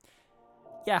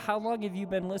Yeah, how long have you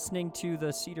been listening to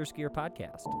the Cedar Skier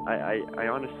podcast? I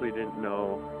honestly didn't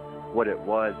know what it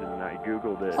was, and I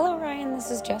Googled it. Hello, Ryan.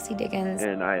 This is Jessie Diggins.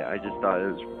 And I just thought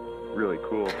it was really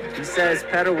cool. He says,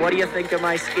 Petter, what do you think of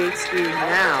my skate skiing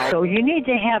now? So you need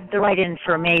to have the right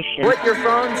information. Put your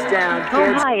phones down, Oh,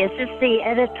 kids. hi. Is this the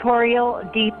editorial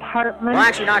department? Well,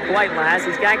 actually, not quite, Laz.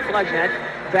 He's got Klugnet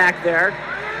back there.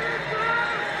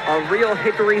 A real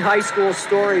Hickory High School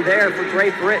story there for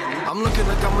Great Britain. I'm looking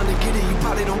like I'm gonna get it, you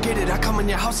probably don't get it. I come in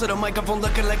your house with a microphone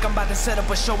looking like I'm about to set up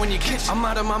a show in your kitchen. I'm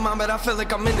out of my mind, but I feel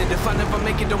like I'm in it. If I never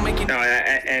make it, don't make it. No,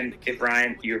 and if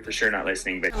Ryan, you're for sure not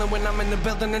listening, but When I'm in the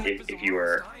building and if you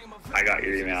were, I got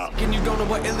your email. and you don't know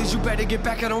what ill is, you better get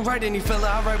back. I don't write any filler.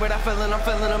 I write what I feel, and I'm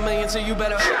feeling a million, so you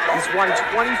better. He's won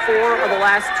 24 of the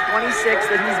last 26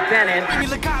 that he's been in. Baby,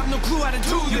 look, I have no clue how to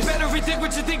do this. You better rethink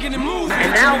what you're thinking and move.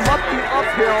 And now up the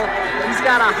uphill, he's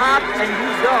got a hop and you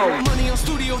go. Money on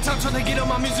studio time, trying to get on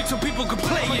my music so people can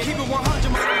play it. Keep it 100.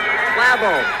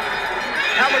 Flabo.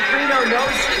 Pellegrino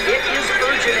knows it is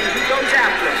urgent and he goes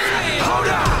after it. Hold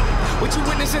up! What you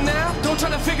witnessing now? Don't try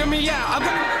to figure me out.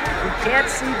 You can't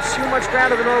see too much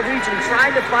ground of the Norwegian.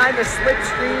 Trying to find the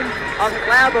slipstream of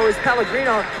Flabo is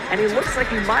Pellegrino, and he looks like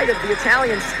he might have. The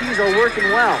Italian skis are working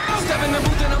well. Step in the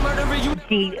booth and I'm murdering you.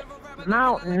 The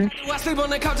mountains. I sleep on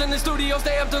the couch in the studio,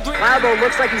 stay up to 3. Flabo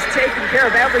looks like he's taking care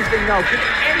of everything, though. Could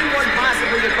anyone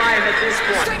possibly get by him at this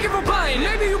point? Thank you for buying.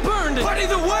 Maybe you burned it. But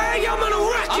either way, I'm gonna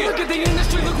wreck you. Look at the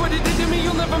industry. Look what it did to me.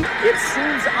 You'll never. It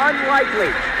seems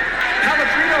unlikely.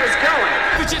 Pellegrino is going.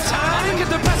 It's your time. I didn't get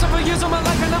the best of a years of my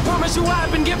life, and I promise you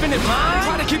I've been giving it mine.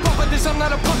 Try to keep up with this. I'm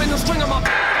not a puppet, no string on my.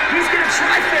 He's gonna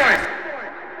try for it.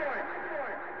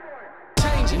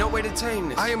 Change it. No way to tame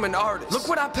this. I am an artist. Look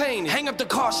what I painted. Hang up the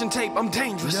caution tape. I'm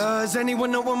dangerous. Does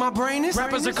anyone know where my brain is?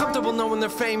 Rappers are comfortable knowing they're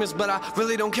famous, but I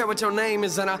really don't care what your name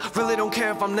is, and I really don't care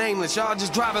if I'm nameless. Y'all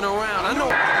just driving around. I know.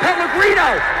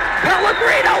 Pellegrino!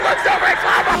 Pellegrino looks over at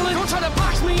Flabo! Don't try to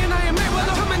box me in. I am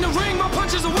Mayweather. Come in the ring. My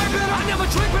punches are way better. I never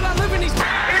drink, but I live in these. It's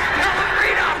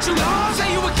Pellegrino! You lost. Say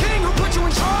you a king. Who put you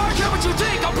in charge? Care what you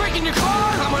think? I'm breaking your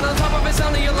car. Climbing on top of it,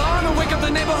 sounding the alarm, and wake up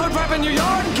the neighborhood, rapping your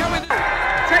yard, and carry the.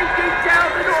 Taking down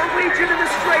the Norwegian in the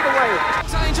straightaway.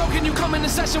 I ain't joking, you come in the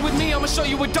session with me, I'ma show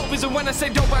you what dope is. And when I say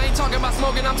dope, I ain't talking about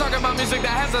smoking, I'm talking about music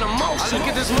that has an emotion. I look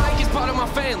at this mic, it's part of my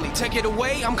family. Take it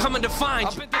away, I'm coming to find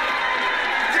you. To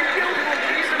you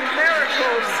believe in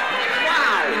miracles.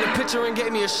 Wow. In the picture and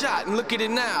gave me a shot, and look at it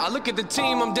now. I look at the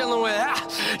team I'm dealing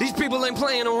with. These people ain't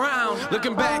playing around.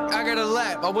 Looking back, I got a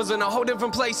lap. I was in a whole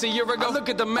different place a year ago. I look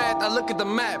at the math, I look at the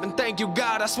map, and thank you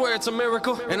God, I swear it's a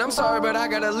miracle. And I'm sorry, but I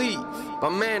gotta leave.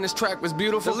 But man, this track was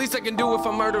beautiful. The least I can do if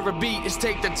I murder a beat is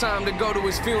take the time to go to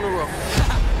his funeral.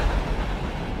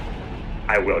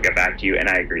 I will get back to you, and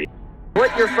I agree.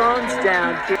 Put your phones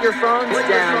down. Get your phones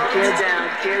down, kids.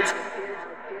 Kids.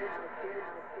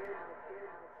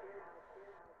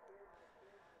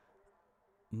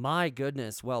 My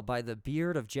goodness. Well, by the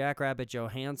beard of Jackrabbit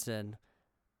Johansson,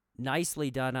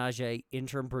 nicely done, Ajay,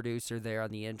 interim producer there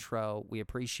on the intro. We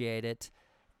appreciate it.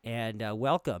 And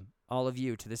welcome, all of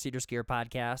you, to the Cedar Skier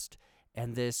podcast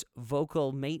and this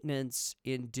vocal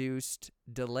maintenance-induced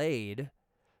delayed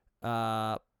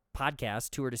podcast,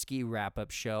 Tour de Ski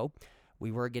wrap-up show.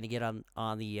 We were going to get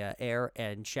on the air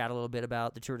and chat a little bit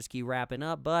about the Tour de Ski wrapping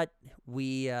up, but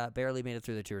we barely made it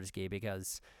through the Tour de Ski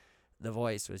because the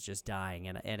voice was just dying.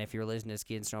 And if you're listening to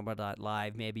Ski and Snowboard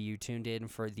Live, maybe you tuned in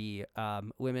for the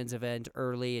women's event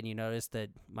early and you noticed that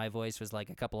my voice was like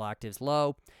a couple octaves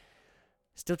low.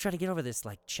 Still trying to get over this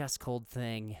like chest cold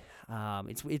thing.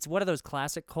 It's one of those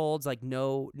classic colds, like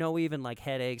no even like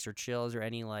headaches or chills or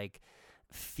any like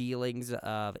feelings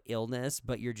of illness,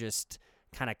 but you're just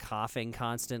kind of coughing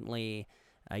constantly.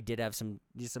 I did have some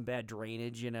bad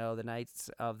drainage, the nights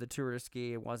of the Tour de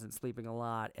Ski. I wasn't sleeping a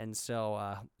lot. And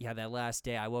so, that last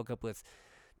day I woke up with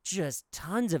just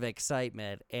tons of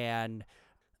excitement. And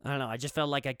I don't know, I just felt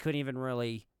like I couldn't even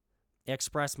really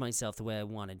express myself the way I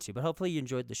wanted to. But hopefully you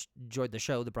enjoyed the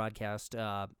show, the broadcast.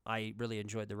 I really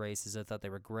enjoyed the races. I thought they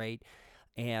were great.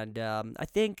 And I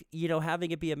think,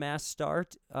 having it be a mass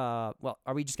start, well,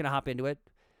 are we just going to hop into it?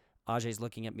 Ajay's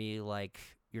looking at me like,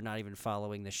 you're not even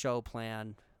following the show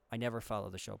plan. I never follow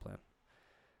the show plan.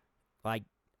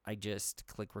 I just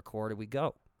click record and we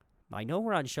go. I know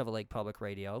we're on Shovel Lake Public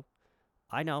Radio.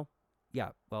 I know. Yeah,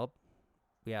 well,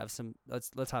 we have some.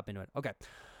 Let's hop into it. Okay.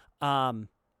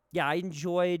 I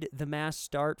enjoyed the mass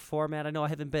start format. I know I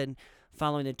haven't been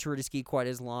following the Tour de Ski quite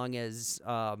as long as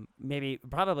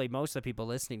probably most of the people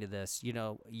listening to this.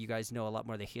 You guys know a lot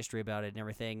more of the history about it and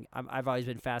everything. I've always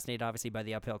been fascinated, obviously, by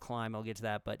the uphill climb. I'll get to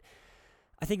that, but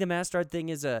I think the mass start thing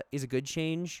is a good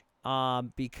change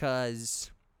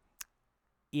because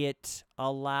it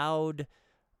allowed,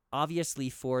 obviously,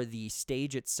 for the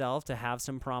stage itself to have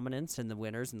some prominence, and the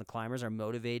winners and the climbers are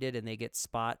motivated and they get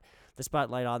the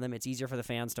spotlight on them. It's easier for the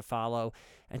fans to follow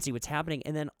and see what's happening.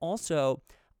 And then also,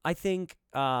 I think,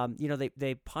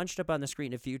 they punched up on the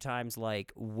screen a few times,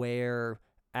 like where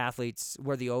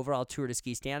the overall Tour de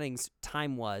Ski standings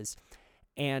time was.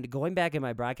 And going back in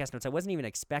my broadcast notes, I wasn't even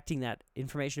expecting that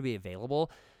information to be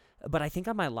available. But I think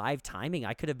on my live timing,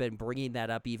 I could have been bringing that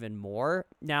up even more.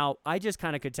 Now, I just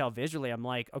kind of could tell visually. I'm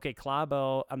like, okay,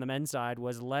 Klæbo on the men's side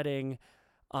was letting,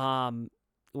 what's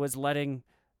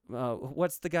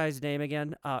the guy's name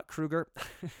again? Kruger.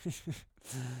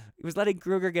 He was letting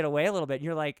Kruger get away a little bit. And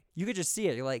you're like, you could just see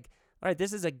it. You're like, all right,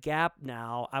 this is a gap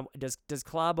now. Does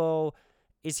Klæbo,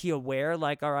 is he aware?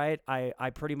 Like, all right,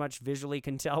 I pretty much visually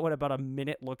can tell what about a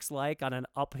minute looks like on an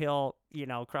uphill,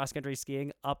 cross-country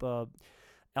skiing up a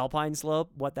alpine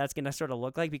slope, what that's going to sort of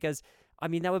look like, because I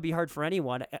mean that would be hard for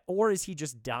anyone. Or is he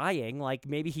just dying? Like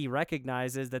maybe he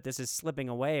recognizes that this is slipping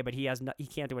away, but he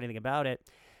can't do anything about it.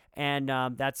 And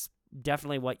that's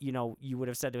definitely what you would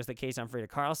have said was the case on Frida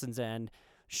Karlsson's end.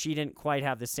 She didn't quite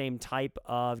have the same type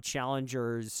of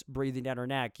challengers breathing down her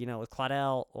neck. With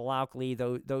Claudel, Laukli,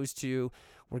 those two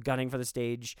were gunning for the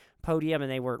stage podium, and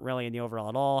they weren't really in the overall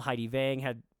at all. Heidi Wang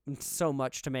had so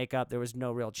much to make up. There was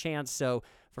no real chance. So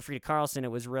for Frida Karlsson,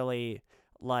 it was really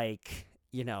like,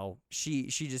 she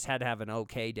just had to have an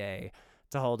okay day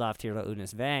to hold off Tirla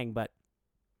Unes Wang. But,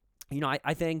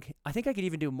 I think I could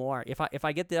even do more. If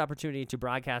I get the opportunity to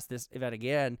broadcast this event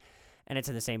again and it's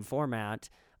in the same format,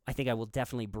 I think I will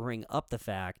definitely bring up the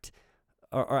fact,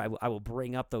 or I will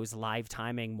bring up those live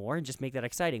timing more and just make that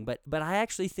exciting. But I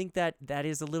actually think that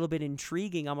is a little bit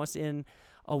intriguing, almost in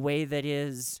a way that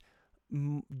is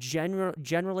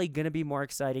generally going to be more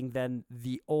exciting than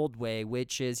the old way,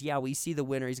 which is, we see the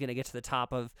winner. He's going to get to the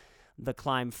top of the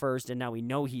climb first, and now we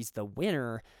know he's the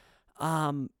winner.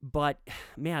 But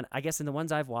man, I guess in the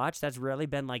ones I've watched, that's really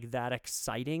been like that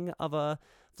exciting of a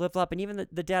flip-flop. And even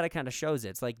the data kind of shows it.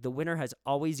 It's like the winner has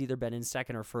always either been in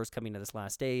second or first coming to this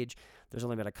last stage. There's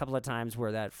only been a couple of times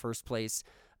where that first place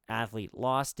athlete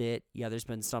lost it. Yeah, there's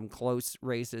been some close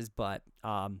races, but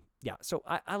so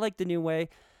I like the new way.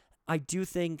 I do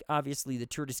think, obviously, the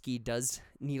Tour de Ski does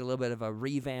need a little bit of a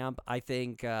revamp. I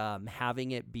think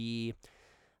having it be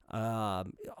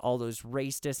all those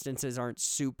race distances aren't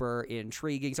super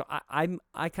intriguing. So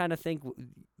I kind of think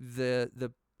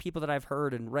the people that I've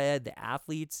heard and read, the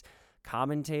athletes,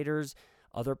 commentators,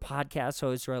 other podcast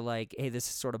hosts who are like, hey, this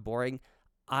is sort of boring.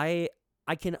 I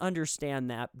can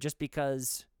understand that just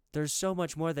because there's so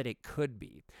much more that it could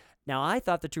be. Now, I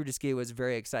thought the Tour de Ski was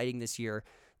very exciting this year.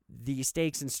 The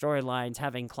stakes and storylines,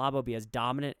 having Klæbo be as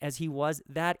dominant as he was,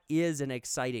 that is an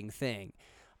exciting thing.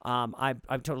 I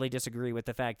totally disagree with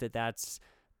the fact that that's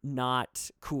not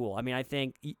cool. I mean, I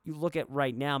think you look at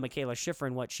right now, Mikaela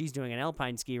Shiffrin, what she's doing in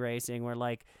alpine ski racing, where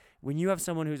like when you have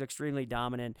someone who's extremely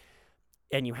dominant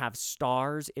and you have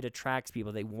stars, it attracts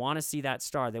people. They want to see that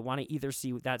star. They want to either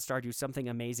see that star do something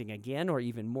amazing again or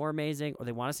even more amazing, or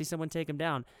they want to see someone take him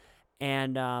down.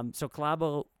 And so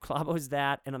Klæbo's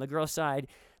that. And on the girls' side,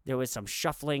 there was some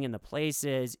shuffling in the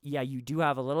places. Yeah, you do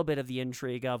have a little bit of the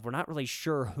intrigue of we're not really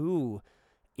sure who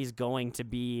is going to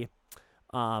be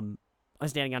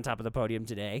standing on top of the podium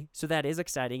today. So that is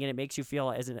exciting, and it makes you feel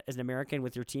as an American,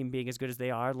 with your team being as good as they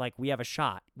are, like we have a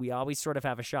shot. We always sort of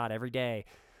have a shot every day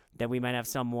that we might have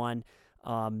someone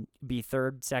be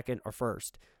third, second, or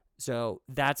first. So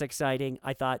that's exciting.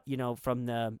 I thought, from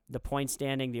the point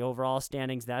standing, the overall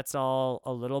standings, that's all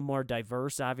a little more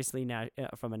diverse, obviously, now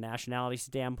from a nationality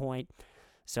standpoint.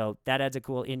 So that adds a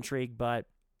cool intrigue. But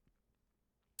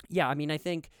yeah, I mean, I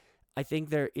think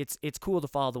it's cool to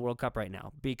follow the World Cup right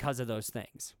now because of those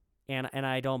things. And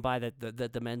I don't buy that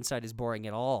the men's side is boring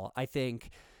at all. I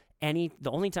think the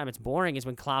only time it's boring is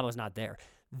when Klæbo's not there.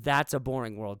 That's a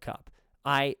boring World Cup.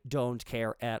 I don't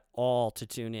care at all to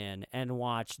tune in and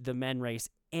watch the men race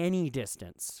any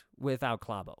distance without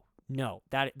Klæbo. No,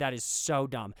 that is so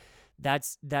dumb.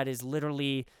 That is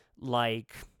literally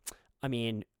like, I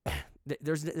mean,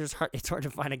 it's hard to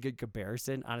find a good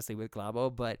comparison, honestly, with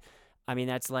Klæbo, but I mean,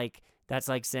 that's like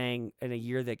saying in a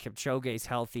year that Kipchoge's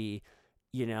healthy,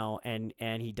 and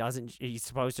he's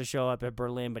supposed to show up at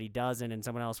Berlin, but he doesn't, and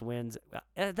someone else wins.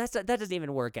 That doesn't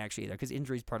even work actually either, because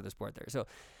injury is part of the sport there. So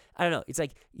I don't know. It's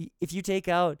like if you take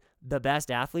out the best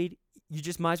athlete, you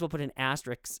just might as well put an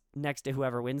asterisk next to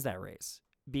whoever wins that race,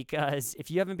 because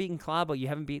if you haven't beaten Klæbo, you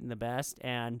haven't beaten the best.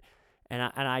 And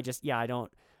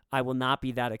I will not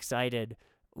be that excited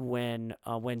when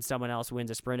someone else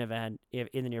wins a sprint event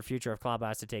in the near future if Klæbo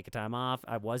has to take a time off.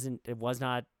 It was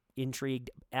not intrigued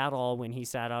at all when he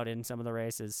sat out in some of the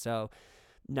races. So,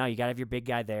 no, you got to have your big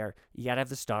guy there. You got to have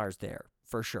the stars there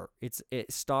for sure.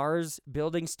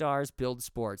 Building stars build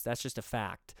sports. That's just a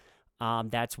fact.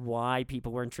 That's why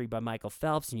people were intrigued by Michael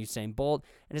Phelps and Usain Bolt,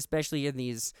 and especially in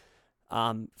these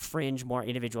fringe, more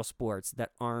individual sports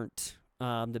that aren't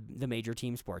the major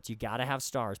team sports. You got to have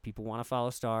stars. People want to follow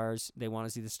stars. They want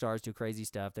to see the stars do crazy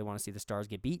stuff. They want to see the stars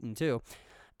get beaten too.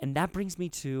 And that brings me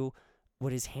to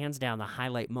what is hands down the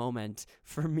highlight moment,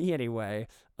 for me anyway,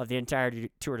 of the entire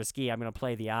Tour de Ski. I'm going to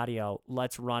play the audio.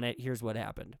 Let's run it. Here's what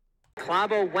happened.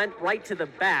 Klæbo went right to the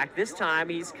back. This time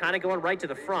he's kind of going right to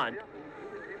the front.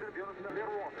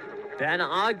 Ben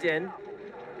Ogden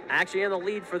actually in the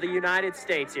lead for the United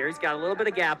States here. He's got a little bit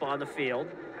of gap on the field.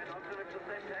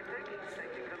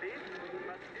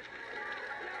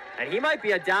 And he might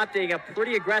be adopting a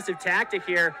pretty aggressive tactic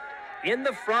here. In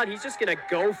the front, he's just going to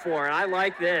go for it. I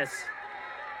like this.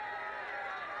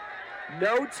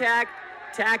 No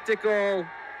tactical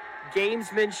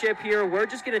gamesmanship here. We're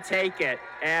just going to take it.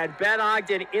 And Ben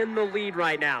Ogden in the lead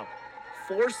right now,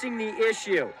 forcing the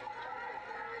issue.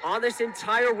 On this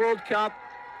entire World Cup,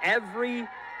 every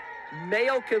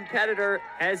male competitor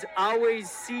has always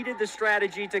ceded the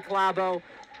strategy to Klæbo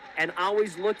and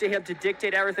always looked to him to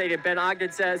dictate everything. And Ben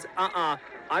Ogden says,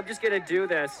 I'm just going to do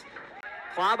this.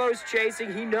 Klæbo's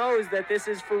chasing. He knows that this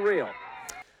is for real.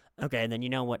 Okay, and then you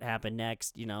know what happened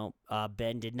next.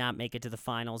 Ben did not make it to the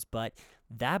finals, but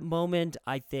that moment,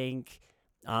 I think,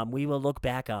 we will look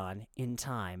back on in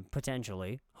time,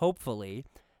 potentially, hopefully,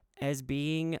 as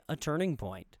being a turning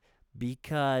point,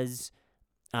 because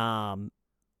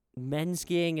men's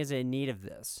skiing is in need of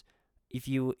this. If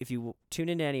you tune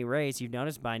into any race, you've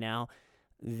noticed by now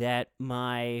that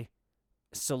my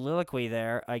soliloquy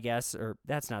there, I guess, or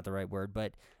that's not the right word,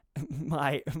 but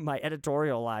my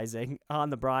editorializing on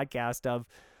the broadcast of,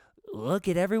 look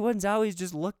at everyone's always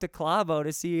just looked to Klæbo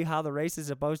to see how the race is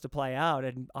supposed to play out,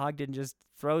 and Ogden just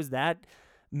throws that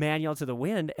manual to the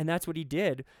wind, and that's what he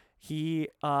did. He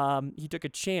took a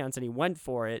chance and he went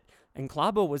for it, and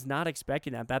Klæbo was not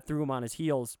expecting that. That threw him on his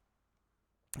heels.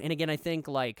 And again, I think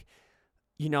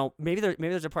maybe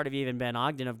there's a part of even Ben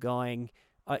Ogden of going,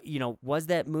 was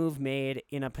that move made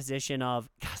in a position of,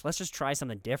 gosh, let's just try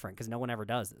something different because no one ever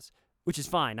does this, which is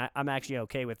fine. I'm actually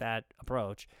okay with that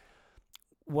approach.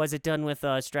 Was it done with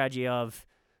a strategy of,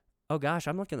 oh gosh,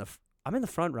 I'm in the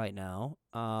front right now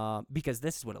because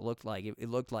this is what it looked like. It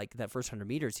looked like that first 100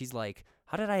 meters. He's like,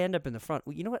 how did I end up in the front?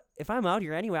 Well, you know what? If I'm out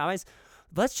here anyway,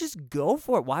 let's just go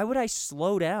for it. Why would I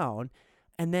slow down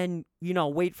and then,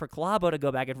 wait for Klæbo to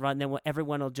go back in front, and then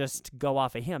everyone will just go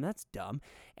off of him? That's dumb.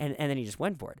 And then he just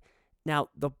went for it. Now,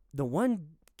 the one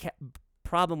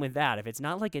problem with that, if it's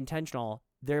not intentional,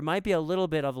 there might be a little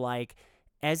bit of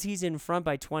as he's in front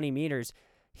by 20 meters,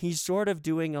 he's sort of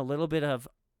doing a little bit of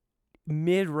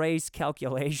mid-race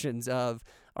calculations of,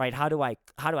 all right, how do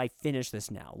I finish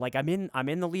this now? I'm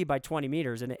in the lead by 20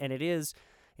 meters, and it is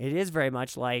very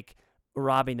much like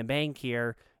robbing the bank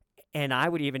here. And I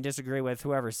would even disagree with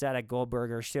whoever said it,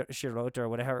 Goldberg or Shirota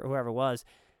or whoever it was.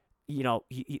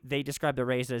 They described the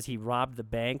race as he robbed the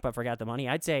bank but forgot the money.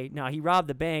 I'd say, no, he robbed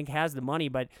the bank, has the money,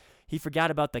 but he forgot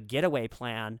about the getaway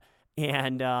plan.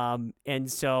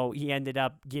 And so he ended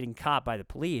up getting caught by the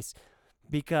police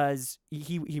because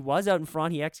he was out in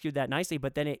front. He executed that nicely.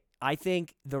 But then I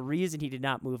think the reason he did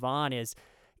not move on is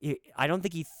I don't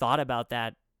think he thought about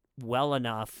that well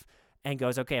enough and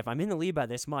goes, okay, if I'm in the lead by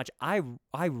this much, I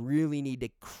really need to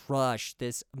crush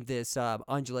this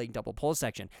undulating double pole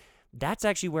section. That's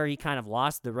actually where he kind of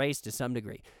lost the race to some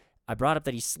degree. I brought up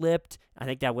that he slipped. I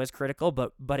think that was critical,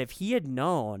 but if he had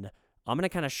known, I'm going to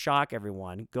kind of shock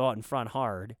everyone, go out in front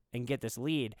hard and get this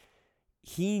lead,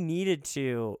 he needed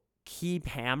to keep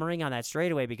hammering on that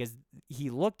straightaway because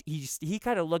he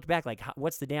kind of looked back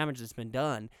what's the damage that's been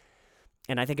done?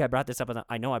 And I think I brought this up on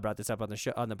the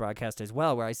show, on the broadcast as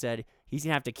well, where I said he's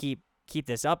gonna have to keep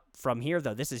this up from here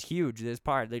though. This is huge. This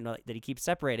part that he keeps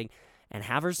separating, and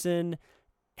Halvorsen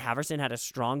had a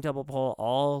strong double pole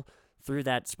all through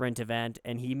that sprint event,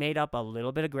 and he made up a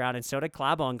little bit of ground, and so did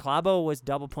Klæbo. And Klæbo was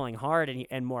double pulling hard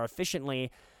and more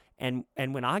efficiently. And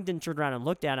when Ogden turned around and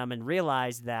looked at him and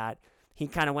realized that he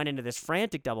kind of went into this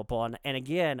frantic double pull, and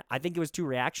again, I think it was too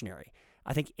reactionary.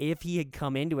 I think if he had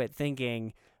come into it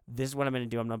thinking, this is what I'm going to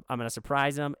do. I'm going to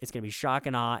surprise him. It's going to be shock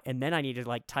and awe. And then I need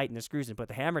to tighten the screws and put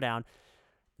the hammer down.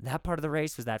 That part of the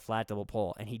race was that flat double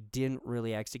pole, and he didn't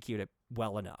really execute it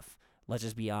well enough. Let's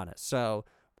just be honest. So,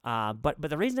 but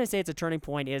the reason I say it's a turning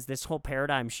point is this whole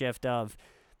paradigm shift of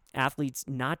athletes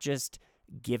not just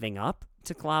giving up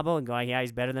to Klæbo and going, yeah,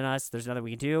 he's better than us. There's nothing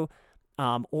we can do.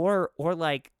 Or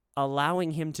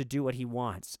allowing him to do what he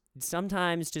wants.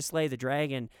 sometimes to slay the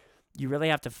dragon, you really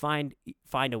have to find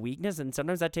a weakness, and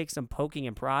sometimes that takes some poking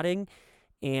and prodding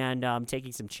and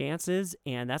taking some chances,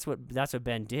 and that's what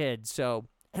Ben did. So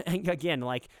again,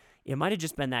 like, it might have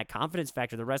just been that confidence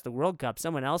factor the rest of the World Cup.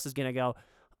 Someone else is going to go,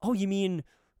 oh, you mean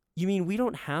we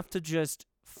don't have to just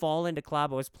fall into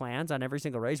Klabo's plans on every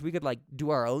single race? We could, like, do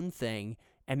our own thing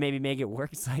and maybe make it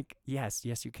work. It's like, yes,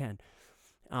 you can.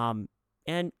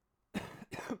 And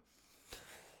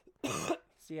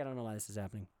see, I don't know why this is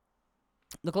happening.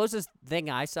 The closest thing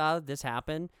I saw this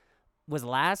happen was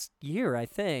last year, I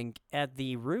think, at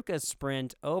the Ruka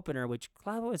Sprint opener, which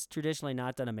Klabo has traditionally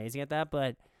not done amazing at that,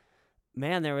 but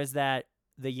man, there was the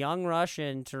young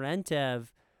Russian Terentev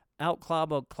out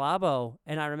Klabo,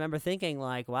 and I remember thinking,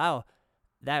 like, wow,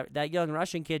 that young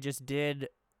Russian kid just did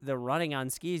the running on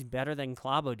skis better than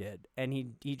Klabo did, and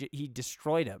he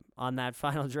destroyed him on that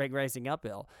final drag racing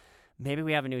uphill. Maybe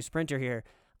we have a new sprinter here,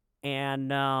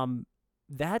 and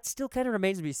that still kind of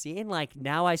remains to be seen. Like,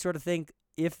 now I sort of think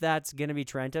if that's going to be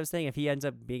Terentev's thing, if he ends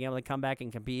up being able to come back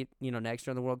and compete, next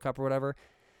year in the World Cup or whatever,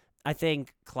 I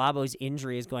think Klabo's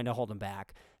injury is going to hold him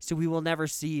back. So we will never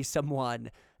see someone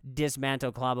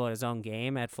dismantle Klabo at his own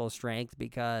game at full strength,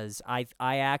 because I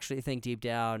actually think deep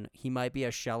down he might be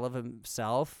a shell of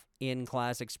himself in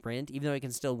classic sprint, even though he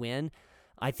can still win.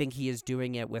 I think he is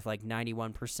doing it with like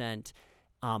 91%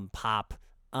 pop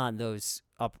on those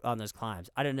climbs.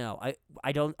 I don't know.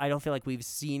 I don't feel like we've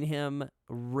seen him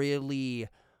really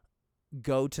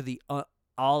go to the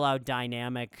all-out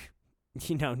dynamic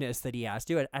ness that he has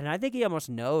to. And I think he almost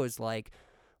knows, like,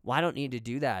 well, I don't need to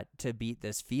do that to beat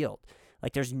this field.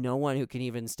 Like, there's no one who can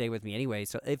even stay with me anyway.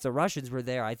 So if the Russians were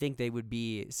there, I think they would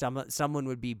be someone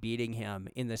would be beating him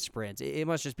in the sprints. It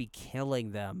must just be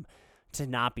killing them to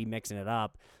not be mixing it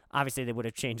up. Obviously, they would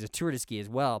have changed the Tour de Ski as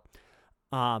well.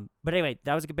 But anyway,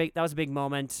 that was a big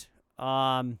moment.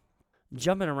 Jumping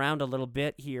around a little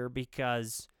bit here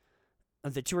because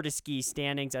of the Tour de Ski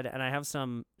standings, and I have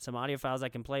some audio files I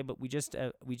can play, but we just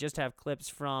have clips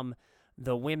from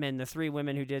the women, the three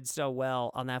women who did so well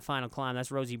on that final climb.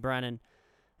 That's Rosie Brennan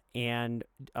and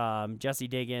Jessie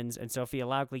Diggins and Sophia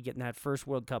Lauckley getting that first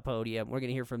World Cup podium. We're going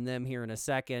to hear from them here in a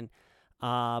second.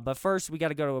 But first, we got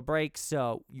to go to a break,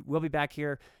 so we'll be back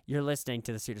here. You're listening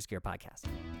to the Suit of Skier podcast.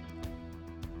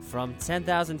 From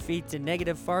 10,000 feet to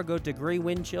negative Fargo degree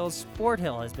wind chills, Sport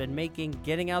Hill has been making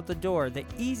getting out the door the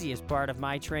easiest part of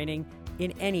my training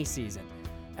in any season.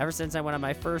 Ever since I went on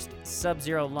my first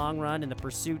sub-zero long run in the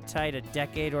Pursuit Tight a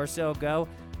decade or so ago,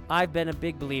 I've been a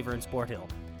big believer in Sport Hill.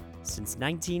 Since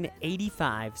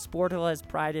 1985, Sport Hill has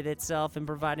prided itself in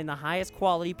providing the highest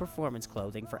quality performance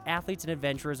clothing for athletes and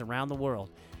adventurers around the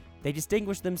world. They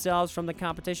distinguish themselves from the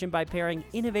competition by pairing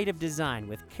innovative design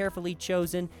with carefully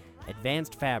chosen,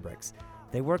 advanced fabrics.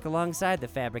 They work alongside the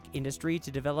fabric industry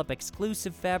to develop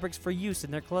exclusive fabrics for use in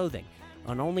their clothing,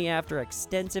 and only after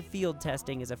extensive field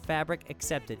testing is a fabric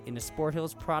accepted into Sport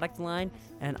Hill's product line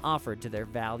and offered to their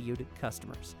valued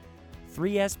customers.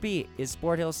 3SB is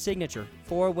Sport Hill's signature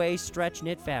 4-way stretch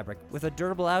knit fabric with a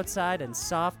durable outside and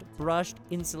soft, brushed,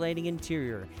 insulating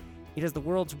interior. It is the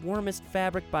world's warmest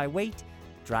fabric by weight,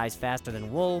 dries faster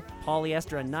than wool,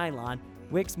 polyester, and nylon,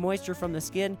 wicks moisture from the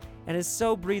skin, and is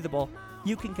so breathable,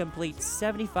 you can complete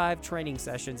 75 training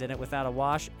sessions in it without a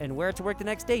wash and wear it to work the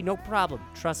next day, no problem.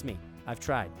 Trust me, I've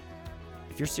tried.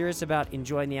 If you're serious about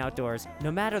enjoying the outdoors,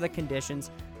 no matter the conditions,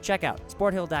 check out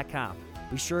sporthill.com.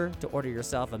 Be sure to order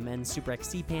yourself a men's Super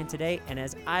XC pant today, and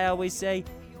as I always say,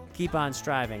 keep on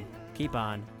striving, keep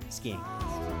on skiing.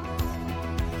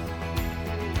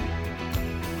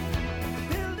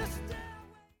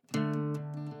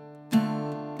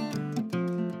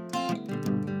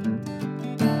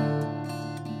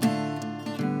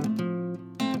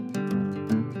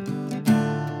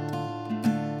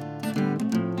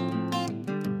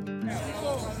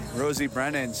 Rosie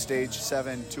Brennan, Stage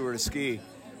 7 Tour de Ski.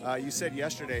 You said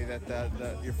yesterday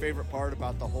that your favorite part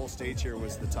about the whole stage here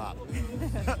was the top.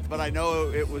 But I know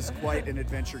it was quite an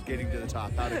adventure getting to the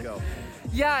top. How'd it go?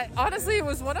 Yeah, honestly, it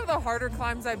was one of the harder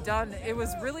climbs I've done. It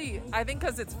was really, I think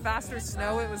because it's faster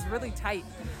snow, it was really tight.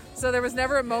 So there was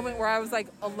never a moment where I was like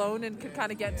alone and could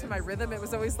kind of get into my rhythm. It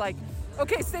was always like,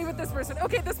 okay, stay with this person.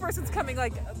 Okay, this person's coming,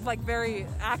 like very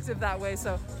active that way.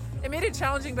 So it made it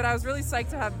challenging, but I was really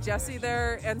psyched to have Jessie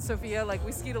there and Sophia. Like,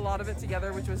 we skied a lot of it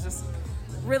together, which was just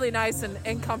really nice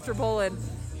and comfortable. And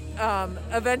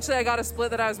eventually I got a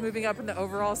split that I was moving up in the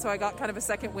overall, so I got kind of a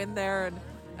second win there,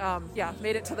 and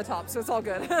made it to the top, so it's all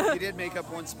good. You did make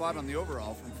up one spot on the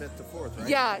overall from 5th to 4th, right?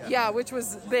 Yeah, which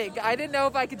was big. I didn't know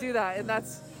if I could do that, and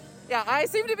Yeah, I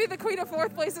seem to be the queen of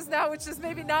fourth places now, which is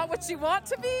maybe not what you want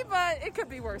to be, but it could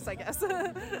be worse, I guess.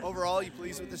 Overall, you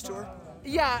pleased with this tour?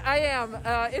 Yeah, I am.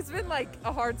 It's been like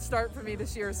a hard start for me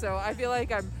this year, so I feel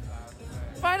like I'm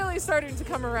finally starting to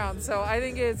come around. So I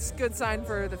think it's a good sign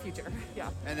for the future. Yeah.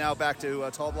 And now back to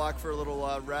Tall Block for a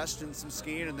little rest and some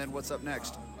skiing, and then what's up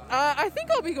next? I think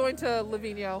I'll be going to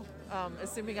Livigno,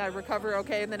 assuming I recover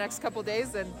okay in the next couple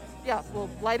days. And yeah, we'll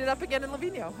light it up again in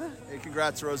Livigno. Hey,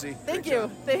 congrats, Rosie. Thank Great you.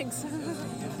 job. Thanks.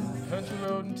 Country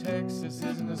road in Texas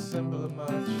isn't a symbol of much,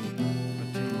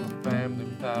 but to a family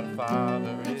without a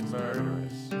father is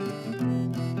murderous.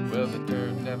 Well, the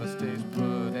dirt never stays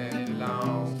put and it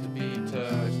longs to be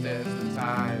touched as the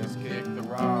tires kick the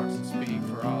rocks and speak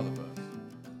for all of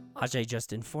us. Ajay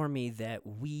just informed me that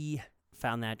we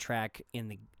found that track in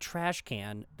the trash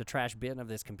can, the trash bin of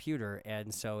this computer,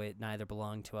 and so it neither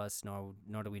belonged to us nor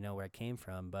do we know where it came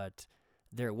from, but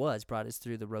there it was. Brought us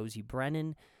through the Rosie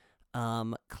Brennan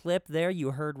clip there.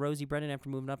 You heard Rosie Brennan after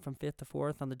moving up from 5th to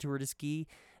 4th on the Tour de Ski.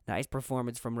 Nice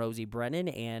performance from Rosie Brennan,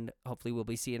 and hopefully we'll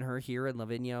be seeing her here in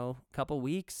Livigno a couple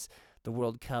weeks. The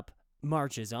World Cup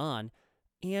marches on,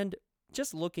 and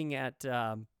just looking at,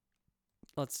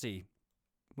 let's see,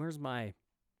 where's my...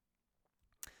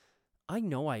 I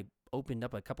know I opened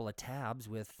up a couple of tabs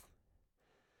with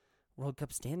World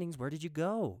Cup standings. Where did you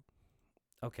go?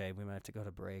 Okay, we might have to go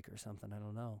to break or something. I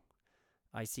don't know.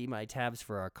 I see my tabs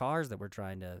for our cars that we're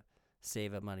trying to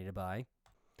save up money to buy.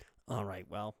 All right,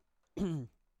 well,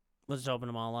 let's open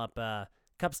them all up.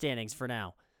 Cup standings for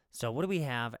now. So what do we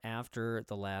have after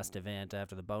the last event,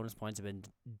 after the bonus points have been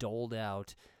doled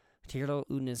out? Tirlo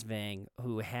Unisvang,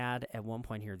 who had at one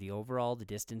point here the overall, the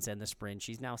distance, and the sprint.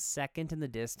 She's now second in the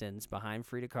distance behind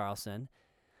Frida Karlsson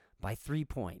by 3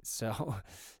 points. So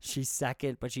she's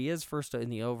second, but she is first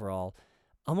in the overall.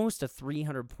 Almost a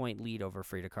 300-point lead over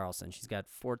Frida Karlsson. She's got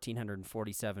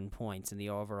 1,447 points in the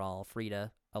overall.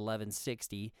 Frida,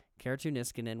 1,160. Kerttu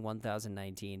Niskanen,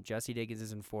 1,019. Jessie Diggins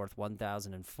is in fourth,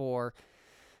 1,004.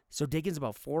 So Diggins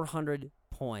about 400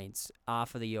 points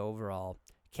off of the overall.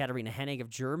 Katharina Hennig of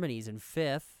Germany is in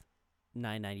fifth,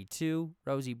 992.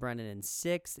 Rosie Brennan in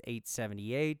sixth,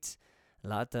 878.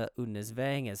 Lotte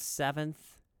Unisvang is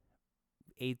seventh,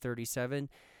 837.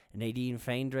 Nadine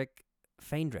Feindrich.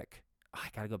 I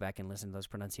got to go back and listen to those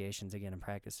pronunciations again and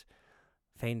practice.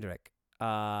 Feindrich,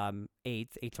 8th,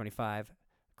 825.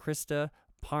 Krista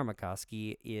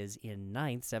Parmakoski is in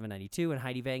 9th, 792. And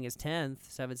Heidi Vang is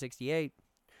 10th, 768.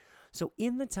 So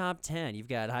in the top 10, you've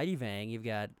got Heidi Vang, you've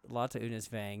got Lotte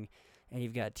Unisvang, and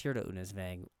you've got Tirlo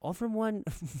Unisvang, all from one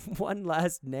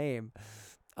last name.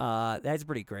 That's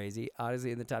pretty crazy,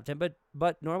 honestly, in the top 10.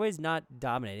 But Norway's not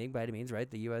dominating by any means, right?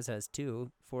 The U.S. has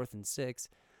 2, 4th and 6th.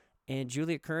 And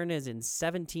Julia Kern is in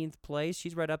 17th place.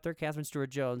 She's right up there. Catherine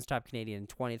Stewart-Jones, top Canadian,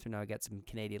 20th. We know I got some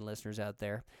Canadian listeners out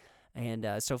there. And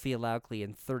Sophia Lauckley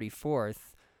in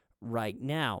 34th right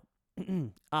now.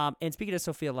 And speaking of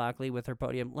Sophia Lauckley with her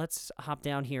podium, let's hop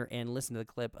down here and listen to the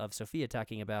clip of Sophia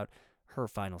talking about her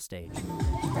final stage.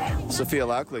 Sophia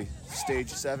Lauckley, stage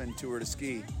 7, Tour de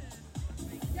Ski.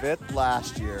 5th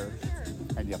last year,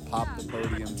 and you popped the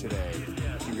podium today.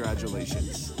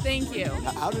 Congratulations. Thank you.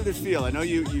 How did it feel? I know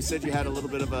you said you had a little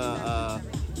bit of a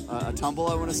tumble,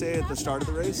 I want to say, at the start of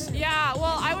the race. Yeah,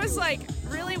 well, I was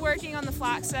really working on the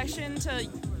flat section to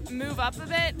move up a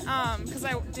bit because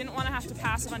I didn't want to have to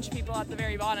pass a bunch of people at the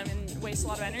very bottom and waste a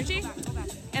lot of energy.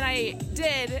 And I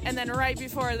did, and then right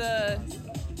before the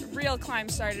real climb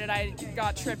started, I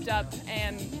got tripped up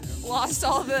and lost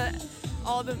all the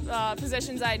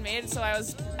positions I had made, so I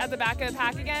was at the back of the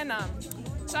pack again.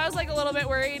 So I was a little bit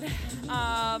worried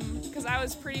because I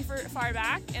was pretty far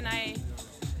back, and I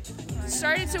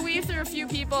started to weave through a few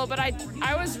people, but I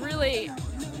was worried.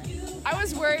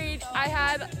 I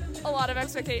had a lot of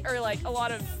a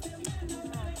lot of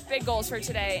big goals for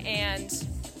today, and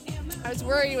I was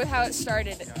worried with how it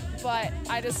started, but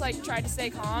I just tried to stay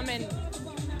calm and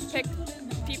pick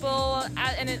people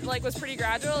and it was pretty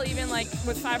gradual. Even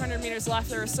with 500 meters left,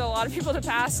 there were still a lot of people to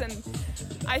pass, and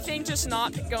I think just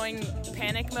not going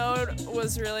panic mode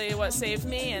was really what saved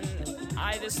me, and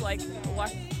I just lucked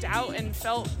out and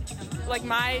felt like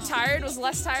my tired was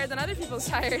less tired than other people's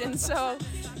tired, and so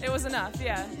it was enough.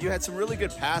 Yeah, you had some really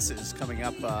good passes coming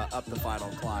up the final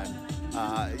climb.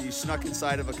 You snuck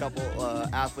inside of a couple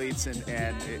athletes, and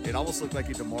it almost looked like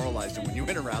you demoralized them when you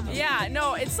went around them. Yeah,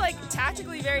 no, it's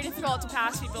tactically very difficult to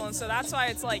pass people, and so that's why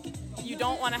it's you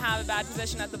don't want to have a bad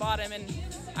position at the bottom. And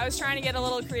I was trying to get a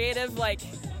little creative,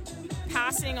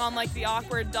 passing on the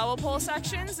awkward double pole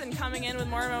sections and coming in with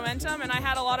more momentum, and I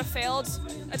had a lot of failed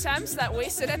attempts that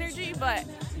wasted energy, but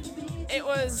it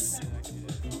was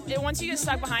once you get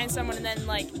stuck behind someone and then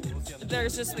like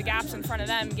there's just the gaps in front of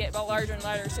them get larger and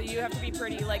larger. So you have to be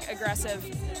pretty like aggressive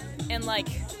and like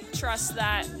trust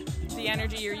that the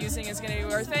energy you're using is going to be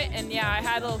worth it. And yeah, I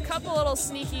had a couple little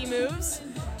sneaky moves,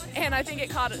 and I think it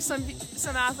caught some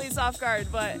athletes off guard.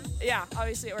 But yeah,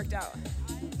 obviously it worked out.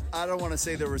 I don't want to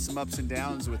say there were some ups and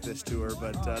downs with this tour,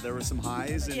 but there were some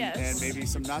highs and maybe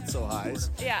some not so highs.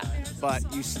 Yeah.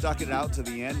 But you stuck it out to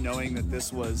the end, knowing that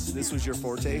this was your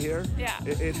forte here. Yeah.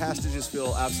 It has to just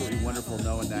feel absolutely wonderful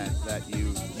knowing that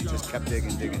you just kept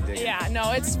digging. Yeah.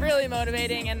 No, it's really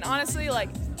motivating, and honestly, like,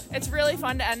 it's really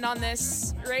fun to end on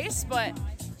this race. But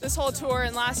this whole tour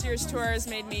and last year's tour has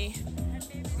made me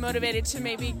motivated to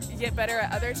maybe get better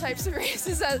at other types of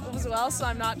races as well. So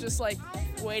I'm not just like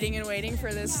waiting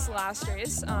for this last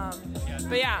race.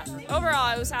 But yeah, overall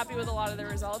I was happy with a lot of the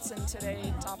results, and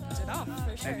today topped it off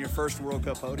for sure. And your first World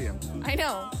Cup podium. I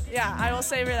know. Yeah, I will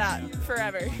savor that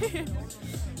forever.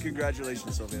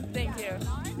 Congratulations, Sylvia. Thank you.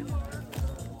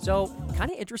 So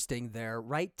kind of interesting there,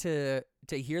 right? To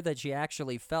hear that she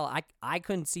actually fell. I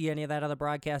couldn't see any of that on the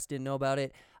broadcast, didn't know about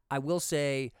it. I will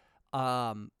say,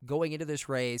 going into this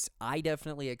race, I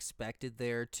definitely expected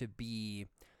there to be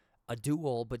a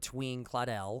duel between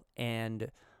Claudel and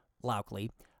Lauchley.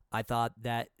 I thought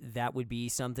that would be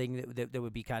something that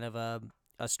would be kind of a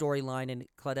storyline, and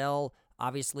Claudel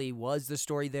obviously was the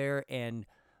story there, and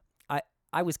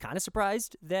I was kind of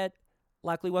surprised that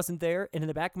Lauchley wasn't there, and in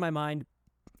the back of my mind,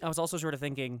 I was also sort of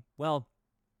thinking, well,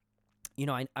 you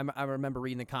know, I remember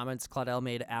reading the comments Claudel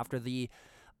made after the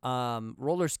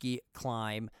roller ski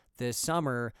climb this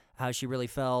summer, how she really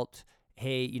felt,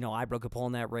 hey, you know, I broke a pole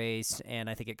in that race, and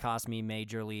I think it cost me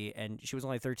majorly, and she was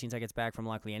only 13 seconds back from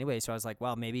Lauchley anyway, so I was like,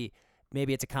 well, maybe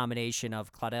it's a combination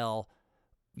of Claudel,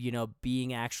 you know,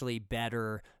 being actually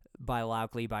better by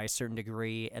Lauchley by a certain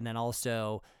degree, and then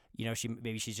also, you know,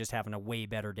 she's just having a way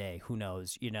better day. Who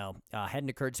knows? You know, hadn't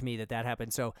occurred to me that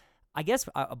happened. So I guess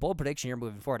a bold prediction here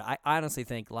moving forward. I honestly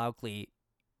think Lauchley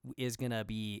is gonna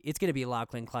be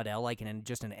Lauchley and Claudel like in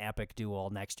just an epic duel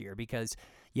next year, because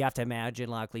you have to imagine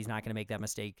Lauchley's not gonna make that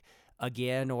mistake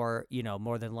again, or, you know,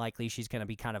 more than likely she's gonna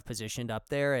be kind of positioned up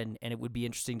there, and it would be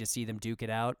interesting to see them duke it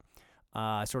out,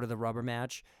 sort of the rubber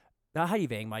match. Now Heidi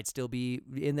Vang might still be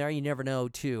in there. You never know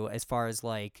too, as far as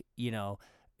like, you know,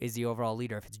 is the overall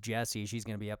leader. If it's Jessie, she's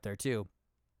gonna be up there too.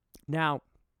 Now,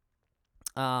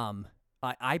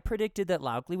 I predicted that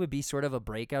Lauchley would be sort of a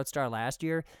breakout star last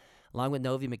year, along with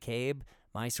Novi McCabe.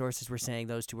 My sources were saying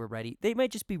those two were ready. They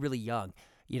might just be really young.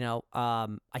 You know,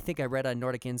 I think I read on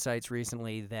Nordic Insights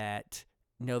recently that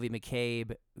Novi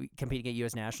McCabe competing at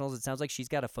U.S. Nationals, it sounds like she's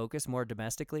got to focus more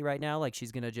domestically right now. Like,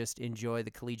 she's going to just enjoy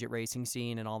the collegiate racing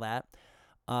scene and all that.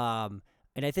 And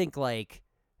I think, like,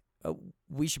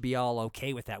 we should be all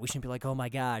okay with that. We shouldn't be like, oh my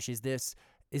gosh, is this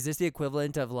the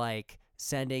equivalent of, like,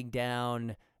 sending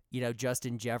down, you know,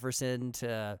 Justin Jefferson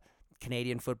to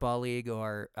Canadian Football League,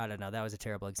 or I don't know, that was a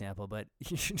terrible example, but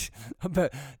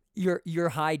but your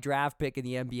high draft pick in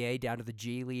the NBA down to the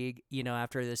G League, you know,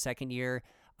 after the second year.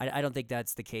 I don't think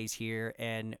that's the case here.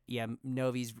 And yeah,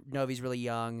 Novi's really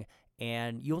young,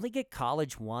 and you only get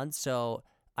college once, so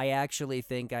I actually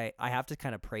think I have to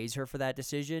kind of praise her for that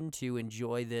decision to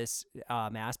enjoy this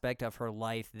aspect of her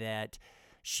life that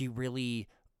she really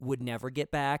would never get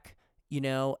back, you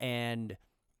know, and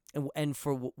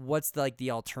for what's like the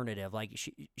alternative? Like,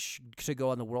 she should go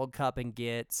on the World Cup and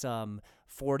get some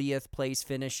 40th place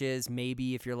finishes,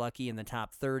 maybe if you're lucky in the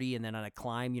top 30, and then on a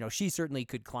climb, you know, she certainly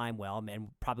could climb well and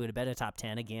probably would have been a top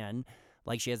 10 again,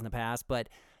 like she has in the past. But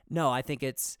no, I think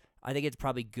it's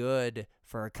probably good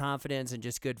for her confidence and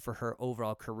just good for her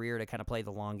overall career to kind of play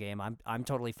the long game. I'm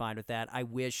totally fine with that. I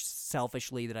wish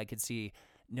selfishly that I could see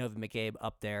Novi McCabe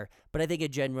up there, but I think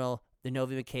in general, the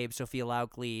Novi McCabe, Sophia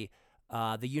Lauchley,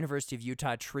 the University of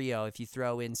Utah trio, if you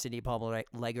throw in Cindy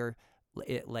Palmer-Legger,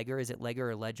 is it Legger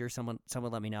or Ledger? Someone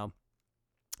let me know.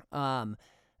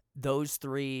 Those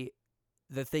three,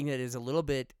 the thing that is a little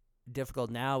bit difficult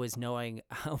now is knowing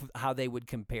how they would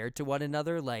compare to one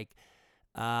another. Like,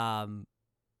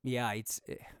 yeah,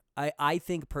 I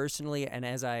think personally, and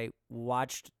as I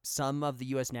watched some of the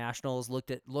U.S. Nationals,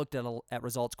 looked at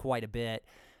results quite a bit,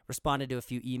 responded to a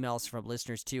few emails from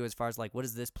listeners too, as far as like, what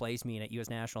does this place mean at U.S.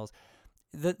 Nationals?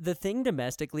 The thing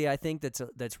domestically, I think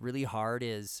that's really hard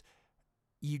is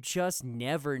you just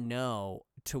never know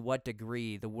to what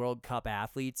degree the World Cup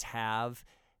athletes have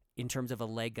in terms of a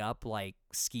leg up, like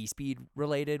ski speed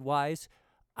related wise.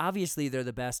 Obviously, they're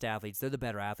the best athletes. They're the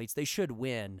better athletes. They should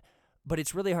win, but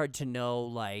it's really hard to know,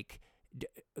 like,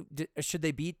 should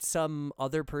they beat some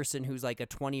other person who's like a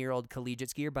 20-year-old collegiate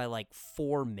skier by like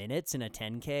 4 minutes in a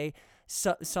 10K?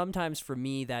 So, sometimes for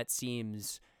me, that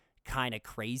seems kind of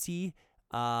crazy.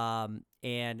 And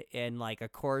like a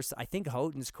course, I think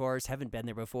Houghton's course, haven't been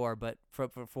there before, but from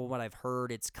what I've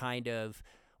heard, it's kind of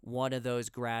one of those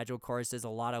gradual courses, a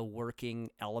lot of working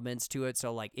elements to it.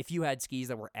 So like if you had skis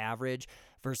that were average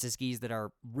versus skis that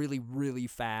are really, really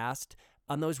fast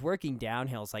on those working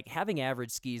downhills, like having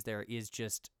average skis there is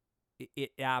just,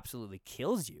 it absolutely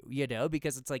kills you, you know,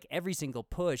 because it's like every single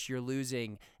push you're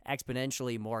losing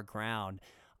exponentially more ground.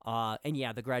 And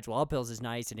yeah, the gradual uphills is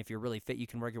nice, and if you're really fit, you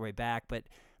can work your way back, but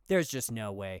there's just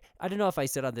no way. I don't know if I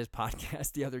said on this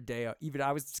podcast the other day, even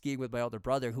I was skiing with my older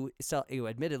brother, who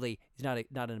admittedly is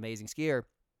not an amazing skier,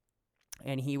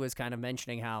 and he was kind of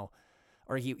mentioning how,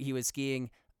 or he was skiing,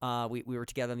 we were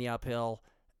together on the uphill,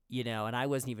 you know, and I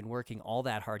wasn't even working all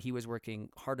that hard. He was working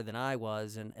harder than I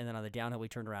was, and then on the downhill we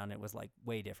turned around and it was like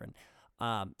way different.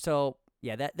 So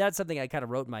yeah, that's something I kind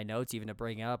of wrote in my notes even to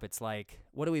bring up. It's like,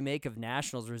 what do we make of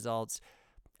nationals results?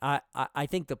 I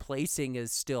think the placing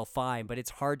is still fine, but it's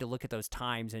hard to look at those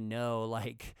times and know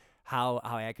like how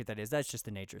accurate that is. That's just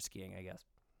the nature of skiing, I guess.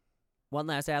 One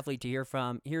last athlete to hear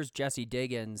from. Here's Jessie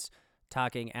Diggins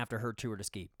talking after her Tour de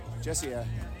Ski. Jessie, a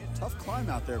tough climb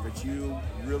out there, but you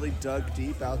really dug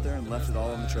deep out there and left it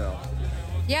all on the trail.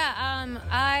 Yeah,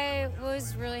 I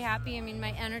was really happy. I mean,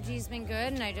 my energy's been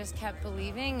good, and I just kept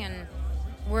believing and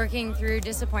working through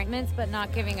disappointments, but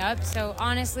not giving up. So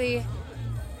honestly,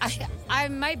 I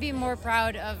might be more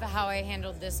proud of how I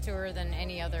handled this tour than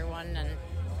any other one.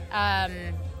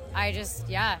 And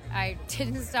I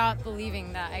didn't stop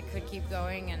believing that I could keep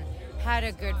going and had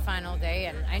a good final day.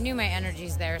 And I knew my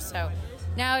energy's there. So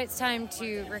now it's time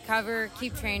to recover,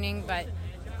 keep training, but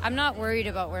I'm not worried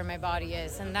about where my body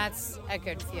is. And that's a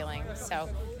good feeling. So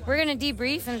we're going to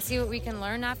debrief and see what we can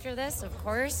learn after this, of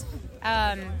course.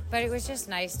 But it was just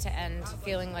nice to end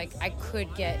feeling like I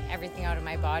could get everything out of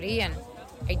my body, and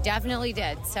I definitely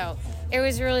did. So it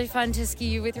was really fun to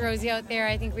ski with Rosie out there.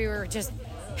 I think we were just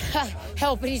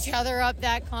helping each other up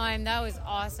that climb. That was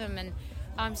awesome, and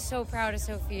I'm so proud of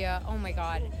Sophia. Oh my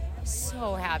God,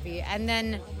 so happy. And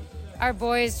then our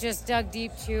boys just dug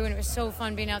deep too, and it was so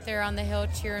fun being out there on the hill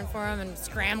cheering for them and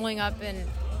scrambling up and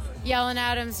yelling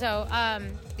at them. So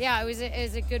it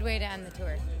was a good way to end the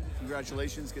tour.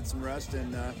 Congratulations, get some rest,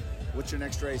 and what's your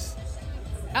next race?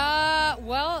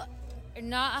 Well,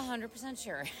 not 100%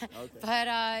 sure, Okay.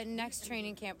 but next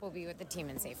training camp will be with the team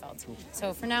in Seefeld.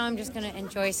 So for now, I'm just going to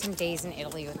enjoy some days in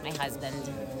Italy with my husband.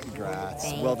 Congrats.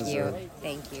 Thank Well you. deserved.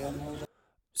 Thank you.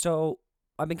 So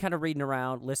I've been kind of reading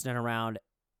around, listening around,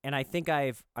 and I think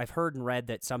I've heard and read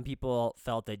that some people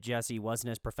felt that Jessie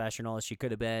wasn't as professional as she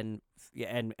could have been,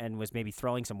 and was maybe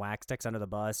throwing some wax sticks under the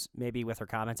bus, maybe with her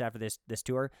comments after this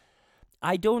tour.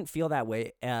 I don't feel that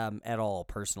way at all,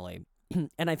 personally.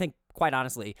 And I think, quite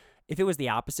honestly, if it was the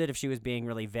opposite, if she was being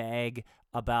really vague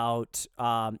about,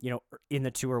 in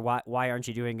the tour, why aren't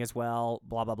you doing as well,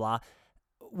 blah, blah, blah,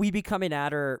 we'd be coming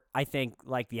at her, I think,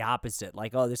 like the opposite.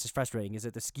 Like, oh, this is frustrating. Is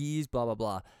it the skis, blah, blah,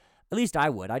 blah. At least I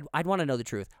would. I'd want to know the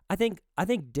truth. I think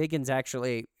Diggins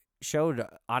actually showed,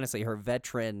 honestly, her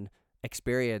veteran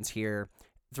experience here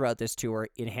throughout this tour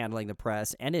in handling the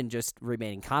press and in just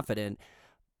remaining confident,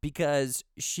 because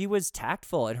she was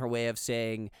tactful in her way of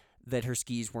saying that her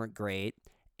skis weren't great,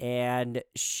 and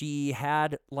she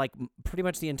had like pretty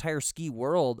much the entire ski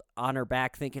world on her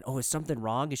back thinking, oh, is something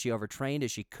wrong? Is she overtrained? Is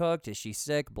she cooked? Is she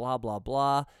sick? Blah, blah,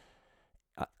 blah.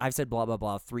 I've said blah, blah,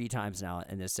 blah 3 times now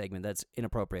in this segment. That's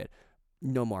inappropriate.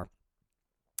 No more.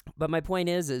 But my point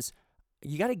is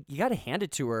you gotta hand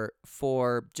it to her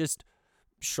for just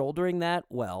shouldering that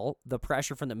well, the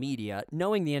pressure from the media,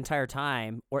 knowing the entire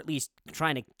time, or at least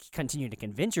trying to continue to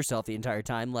convince yourself the entire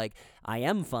time, like, I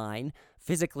am fine.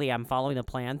 Physically, I'm following the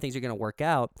plan. Things are going to work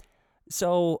out.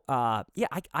 So,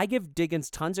 I give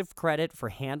Diggins tons of credit for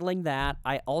handling that.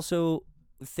 I also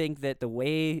think that the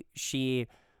way she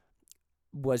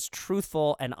was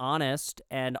truthful and honest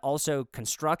and also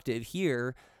constructive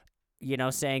here,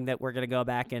 saying that we're going to go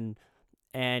back and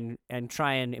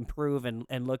try and improve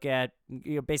and look at,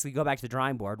 basically go back to the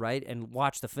drawing board, right, and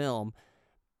watch the film.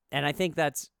 And I think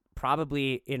that's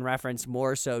probably in reference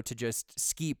more so to just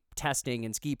ski testing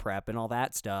and ski prep and all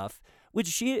that stuff, which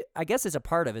she, I guess, is a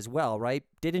part of as well, right?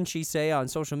 Didn't she say on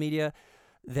social media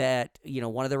that,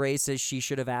 one of the races she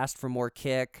should have asked for more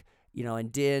kick,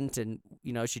 and didn't, and,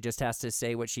 she just has to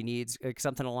say what she needs,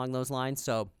 something along those lines.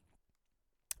 So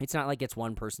it's not like it's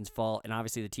one person's fault, and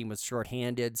obviously the team was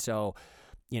shorthanded, so,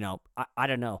 I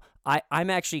don't know. I'm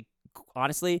actually,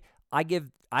 honestly, I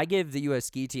give the U.S.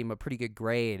 ski team a pretty good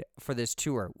grade for this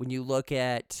tour. When you look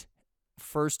at,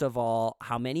 first of all,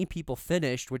 how many people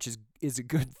finished, which is a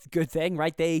good thing,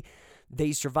 right?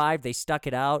 They survived. They stuck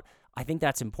it out. I think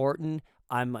that's important.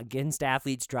 I'm against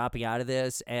athletes dropping out of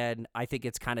this, and I think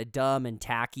it's kind of dumb and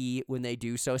tacky when they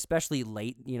do so, especially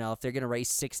late. If they're going to race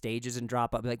 6 stages and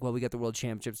drop up, like, well, we got the World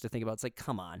Championships to think about. It's like,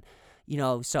 come on.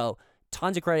 So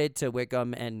tons of credit to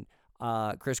Wickham and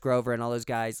Chris Grover and all those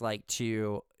guys, like,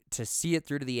 to see it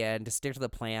through to the end, to stick to the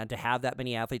plan, to have that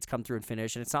many athletes come through and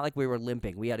finish. And it's not like we were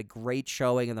limping. We had a great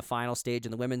showing in the final stage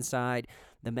on the women's side.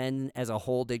 The men as a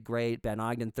whole did great. Ben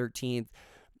Ogden 13th.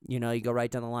 You go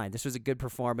right down the line. This was a good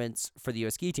performance for the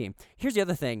U.S. ski team. Here's the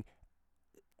other thing.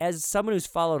 As someone who's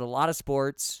followed a lot of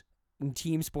sports,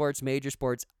 team sports, major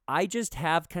sports, I just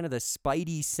have kind of the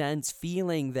spidey sense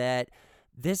feeling that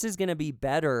this is going to be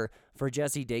better for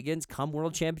Jessie Diggins come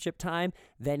World Championship time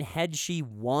than had she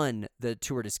won the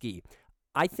Tour de Ski.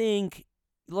 I think,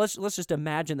 let's just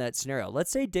imagine that scenario.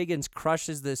 Let's say Diggins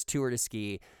crushes this Tour de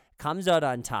Ski, comes out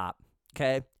on top,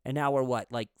 okay? And now we're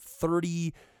like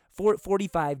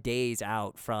 45 days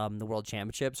out from the World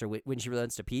Championships, or when she really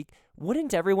wants to peak.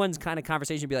 Wouldn't everyone's kind of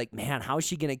conversation be like, man, how is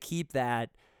she going to keep that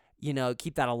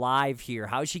alive here?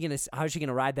 How is she going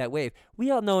to ride that wave?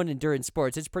 We all know in endurance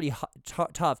sports, it's pretty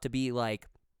tough to be like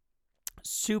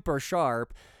super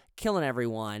sharp, killing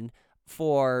everyone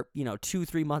for,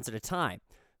 2-3 months at a time.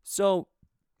 So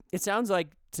it sounds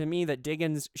like to me that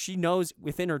Diggins, she knows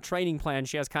within her training plan,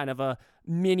 she has kind of a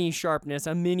mini sharpness,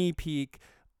 a mini peak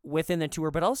within the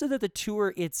tour, but also that the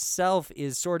tour itself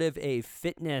is sort of a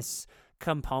fitness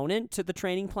component to the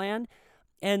training plan.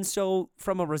 And so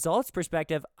from a results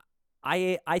perspective,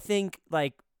 I think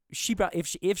like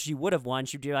if she would have won,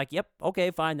 she'd be like, yep,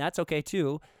 okay, fine, that's okay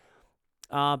too.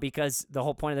 Because the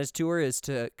whole point of this tour is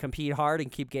to compete hard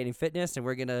and keep gaining fitness, and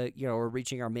we're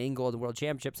reaching our main goal of the World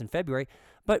Championships in February.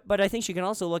 But I think she can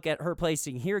also look at her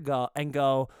placing here go,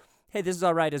 hey, this is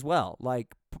all right as well.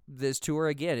 Like, this tour,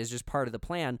 again, is just part of the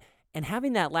plan. And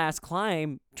having that last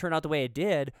climb turn out the way it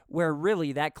did, where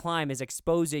really that climb is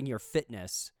exposing your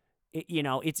fitness.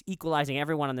 It's equalizing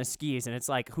everyone on the skis, and it's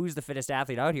like, who's the fittest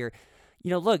athlete out here?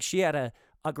 Look, she had a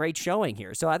great showing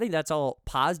here. So I think that's all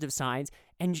positive signs.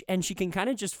 And she can kind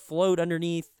of just float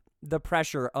underneath the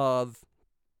pressure of,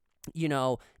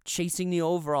 chasing the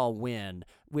overall win,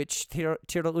 which Tiril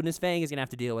Unisvang is going to have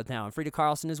to deal with now, and Frida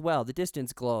Karlsson as well, the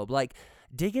distance globe. Like,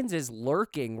 Diggins is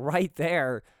lurking right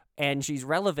there, and she's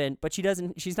relevant, but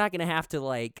she's not going to have to,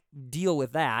 like, deal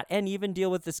with that, and even deal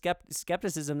with the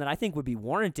skepticism that I think would be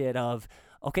warranted of,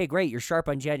 okay, great, you're sharp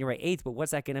on January 8th, but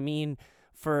what's that going to mean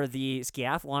for the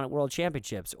skiathlon at World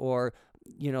Championships, or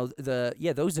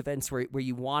those events where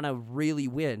you want to really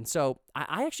win. So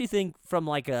I actually think from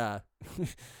like a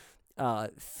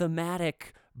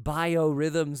thematic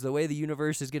biorhythms, the way the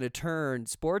universe is going to turn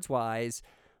sports-wise,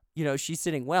 she's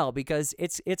sitting well, because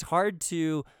it's hard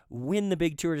to win the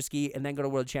big Tour de Ski and then go to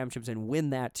World Championships and win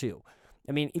that too.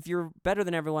 I mean, if you're better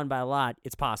than everyone by a lot,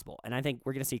 it's possible. And I think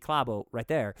we're going to see Klæbo right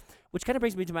there, which kind of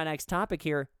brings me to my next topic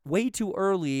here. Way too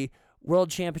early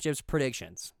World Championships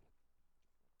predictions.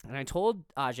 And I told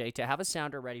Ajay to have a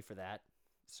sounder ready for that.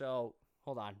 So,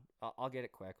 hold on. I'll get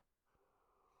it quick.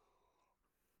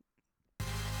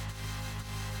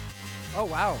 Oh,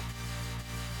 wow.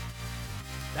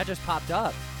 That just popped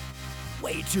up.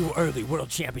 Way too early World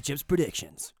Championships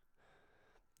predictions.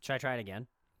 Should I try it again?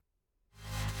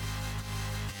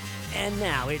 And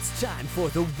now it's time for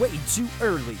the way too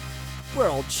early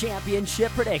World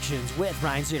Championship predictions with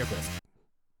Ryan Cedarquist.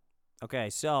 Okay,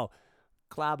 so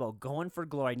Klæbo going for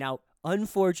glory. Now,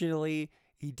 unfortunately,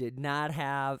 he did not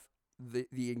have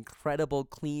the incredible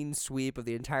clean sweep of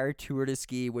the entire Tour de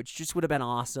Ski, which just would have been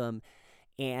awesome.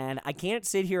 And I can't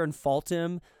sit here and fault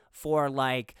him for,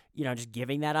 just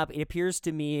giving that up. It appears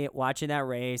to me, watching that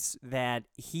race, that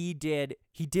he did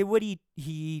what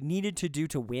he needed to do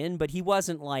to win, but he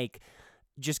wasn't,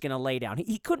 just going to lay down.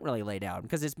 He couldn't really lay down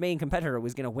because his main competitor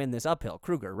was going to win this uphill,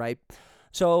 Kruger, right?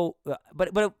 So,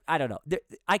 but I don't know.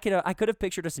 I could have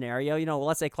pictured a scenario,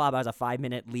 let's say Klæbo has a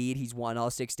 5-minute lead. He's won all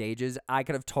 6 stages. I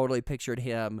could have totally pictured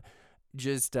him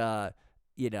just,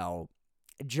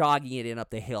 jogging it in up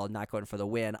the hill and not going for the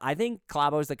win. I think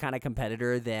Klæbo is the kind of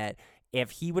competitor that if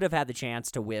he would have had the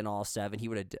chance to win all 7,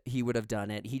 he would have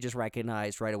done it. He just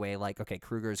recognized right away, okay,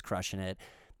 Kruger's crushing it.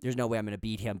 There's no way I'm going to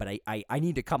beat him, but I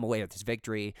need to come away with this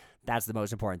victory. That's the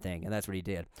most important thing, and that's what he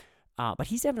did. But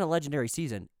he's having a legendary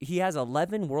season. He has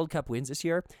 11 World Cup wins this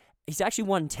year. He's actually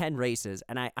won 10 races,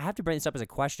 and I have to bring this up as a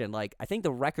question. I think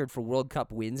the record for World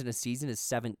Cup wins in a season is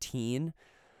 17.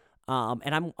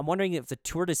 And I'm wondering if the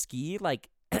Tour de Ski,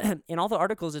 in all the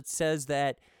articles, it says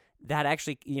that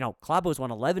actually, Klæbo's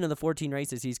won 11 of the 14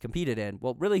 races he's competed in.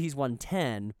 Well, really, he's won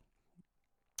 10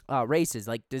 races.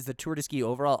 Does the Tour de Ski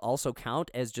overall also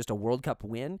count as just a World Cup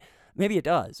win? Maybe it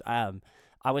does. I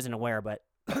wasn't aware, but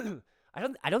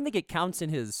I don't think it counts in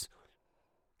his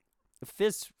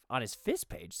FIS on his FIS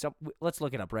page. So let's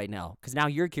look it up right now because now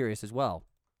you're curious as well.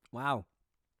 Wow.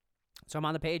 So I'm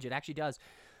on the page. It actually does.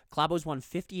 Klabo's won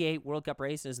 58 World Cup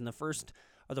races, and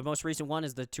the most recent one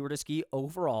is the Tour de Ski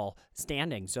overall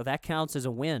standing. So that counts as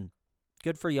a win.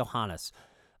 Good for Johannes.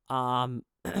 All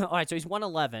right, so he's won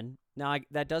 11. Now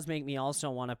that does make me also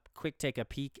want to take a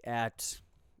peek at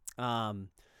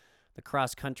the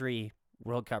cross country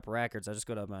World Cup records. I'll just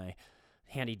go to my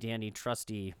handy dandy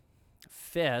trusty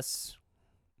FIS.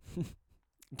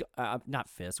 Not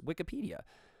FIS, Wikipedia.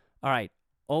 All right,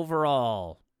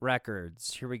 overall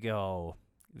records. Here we go.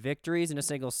 Victories in a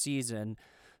single season.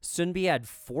 Sundby had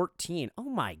 14. Oh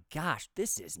my gosh,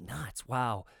 this is nuts.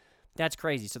 Wow. That's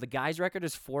crazy. So the guy's record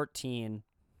is 14.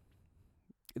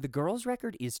 The girl's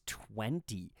record is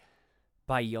 20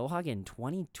 by Johaug in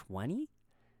 2020?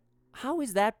 How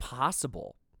is that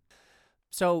possible?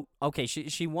 So, okay,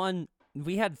 she won.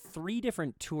 We had 3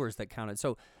 different tours that counted.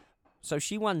 So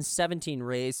she won 17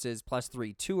 races plus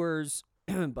 3 tours.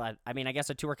 But I mean, I guess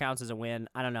a tour counts as a win.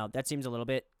 I don't know. That seems a little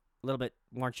bit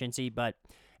more chintzy, but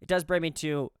it does bring me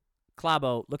to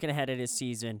Klæbo looking ahead at his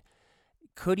season.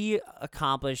 Could he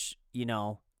accomplish,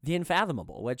 the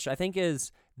unfathomable, which I think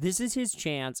this is his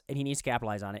chance, and he needs to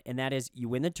capitalize on it, and that is you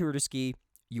win the Tour de Ski,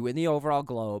 you win the overall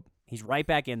Globe, he's right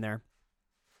back in there,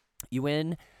 you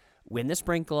win the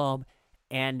Sprint Globe,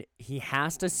 and he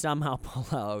has to somehow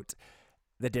pull out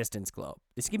the Distance Globe.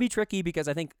 This can be tricky because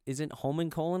I think, isn't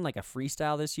Holmenkollen like a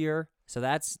freestyle this year? So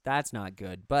that's not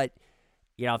good, but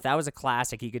if that was a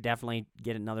classic, he could definitely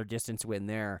get another distance win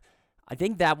there. I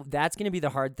think that's going to be the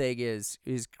hard thing is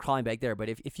crawling back there. But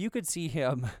if you could see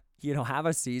him, have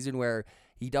a season where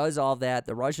he does all that,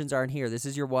 the Russians aren't here, this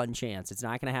is your one chance. It's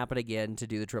not going to happen again to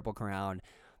do the Triple Crown.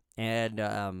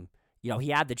 And, he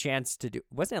had the chance to do,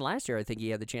 wasn't it last year? I think he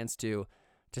had the chance to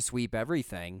sweep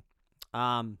everything.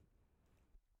 I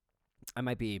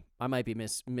might be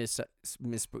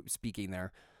misspeaking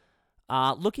there.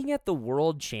 Looking at the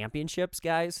World Championships,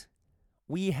 guys,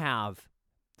 we have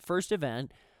first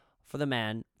event for the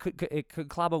men. Could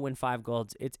Klæbo win 5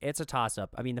 golds? It's a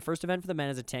toss-up. I mean, the first event for the men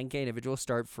is a 10K individual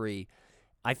start free.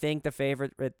 I think the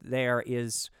favorite there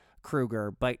is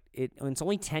Kruger, but it's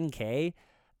only 10K.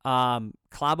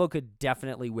 Klæbo could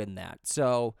definitely win that.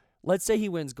 So let's say he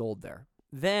wins gold there.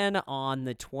 Then on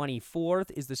the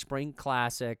 24th is the Spring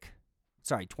Classic.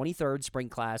 Sorry, 23rd Spring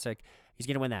Classic. He's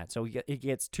going to win that. So he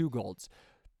gets 2 golds.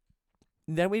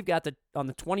 Then we've got on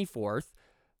the 24th,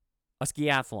 a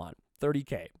skiathlon,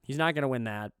 30K. He's not going to win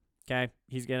that. Okay?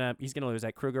 He's going to lose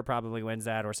that. Kruger probably wins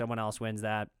that or someone else wins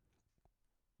that.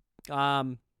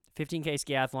 15K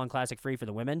skiathlon classic free for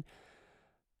the women.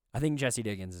 I think Jessie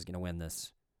Diggins is going to win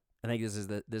this. I think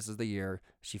this is the year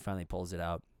she finally pulls it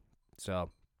out.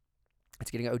 So it's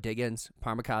going to go Diggins,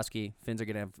 Parmakoski. Finns are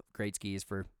going to have great skis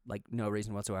for no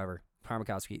reason whatsoever.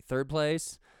 Parmakoski, 3rd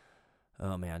place.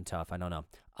 Oh, man, tough. I don't know.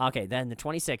 Okay, then the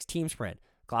 26th team sprint.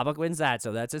 Klæbo wins that,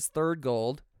 so that's his 3rd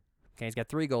gold. Okay, he's got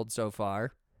 3 golds so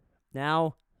far.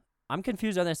 Now, I'm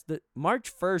confused on this. The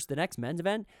March 1st, the next men's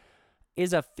event,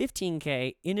 is a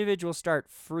 15K individual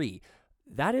start free.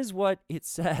 That is what it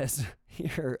says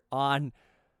here on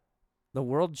the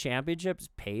World Championships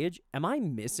page. Am I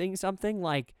missing something?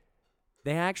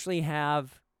 They actually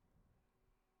have...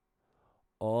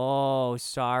 Oh,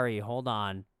 sorry. Hold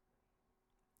on.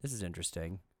 This is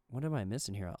interesting. What am I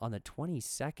missing here? On the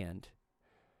 22nd,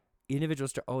 individual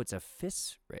start. Oh, it's a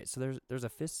FIS race. So there's a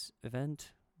FIS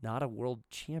event, not a World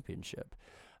Championship.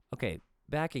 Okay,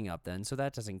 backing up then. So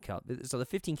that doesn't count. So the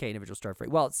 15K individual start free.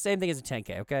 Well, same thing as a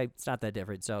 10K. Okay, it's not that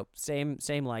different. So same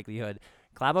likelihood.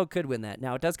 Klæbo could win that.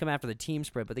 Now it does come after the team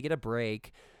sprint, but they get a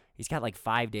break. He's got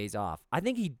 5 days off. I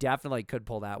think he definitely could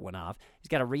pull that one off. He's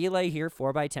got a relay here,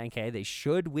 4x10K. They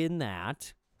should win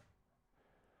that.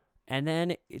 And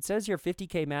then it says here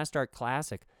 50K Mastart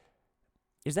Classic.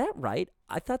 Is that right?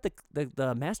 I thought the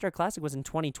Mastart Classic was in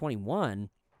 2021.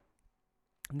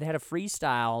 They had a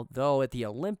freestyle, though, at the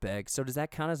Olympics. So does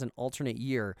that count as an alternate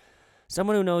year?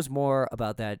 Someone who knows more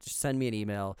about that, just send me an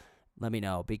email. Let me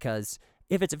know. Because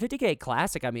if it's a 50K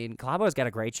Classic, I mean, Klæbo's got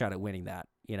a great shot at winning that,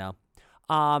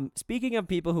 Speaking of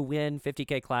people who win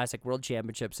 50K Classic World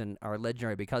Championships and are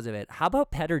legendary because of it, how about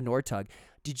Petter Northug?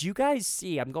 Did you guys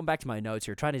see, I'm going back to my notes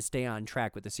here, trying to stay on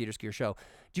track with the Cedar Skier Show.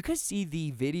 Did you guys see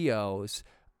the videos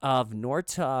of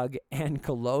Northug and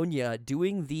Colonia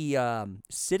doing the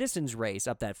citizens race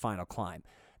up that final climb?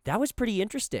 That was pretty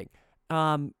interesting.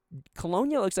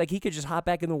 Colonia looks like he could just hop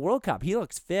back in the World Cup. He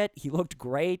looks fit. He looked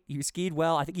great. He skied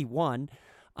well. I think he won.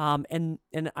 And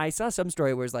I saw some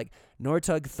story where it's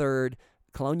Northug 3rd,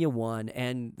 Colonia won,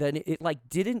 and then it like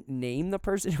didn't name the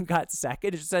person who got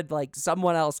second. It just said like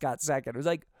someone else got second. It was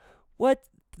like, what?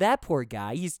 That poor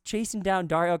guy. He's chasing down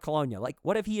Dario Colonia. Like,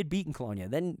 what if he had beaten Colonia?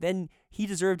 Then he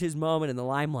deserved his moment in the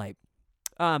limelight.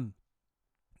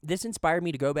 This inspired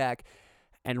me to go back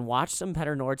and watch some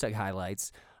Petter Northug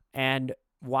highlights and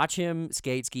watch him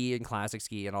skate ski and classic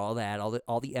ski and all that,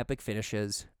 all the epic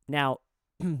finishes. Now,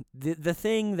 the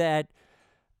thing that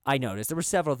I noticed, there were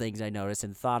several things I noticed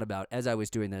and thought about as I was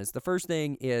doing this. The first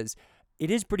thing is,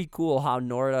 it is pretty cool how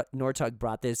Northug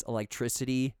brought this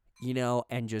electricity,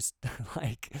 and just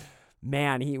like,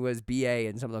 man, he was BA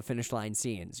in some of the finish line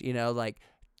scenes, like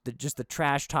the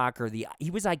trash talker.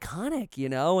 He was iconic,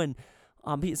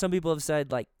 and some people have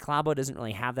said like Klæbo doesn't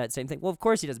really have that same thing. Well, of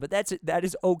course he does, but that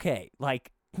is okay.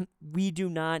 Like, we do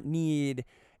not need.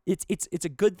 It's a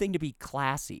good thing to be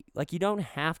classy. Like, you don't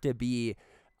have to be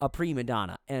a prima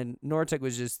donna, and Northug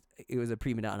was a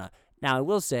prima donna. Now, I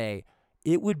will say,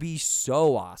 it would be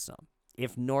so awesome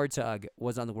if Northug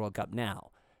was on the World Cup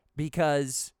now,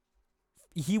 because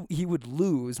he would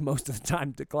lose most of the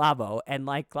time to Klæbo, and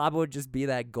like Klæbo would just be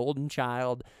that golden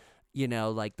child,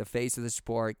 like the face of the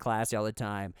sport, classy all the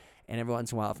time. And every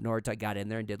once in a while, if Northug got in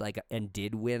there and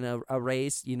did win a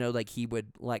race, like he would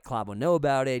let Klæbo know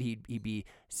about it. He'd be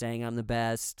saying, "I'm the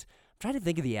best." Trying to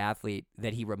think of the athlete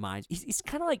that he reminds. He's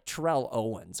kind of like Terrell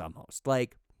Owens almost.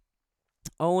 Like,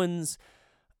 Owens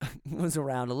was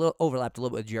around overlapped a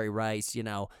little bit with Jerry Rice.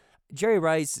 Jerry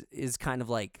Rice is kind of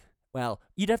like, well,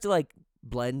 you'd have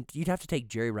to take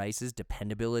Jerry Rice's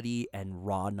dependability and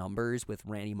raw numbers with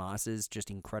Randy Moss's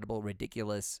just incredible,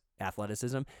 ridiculous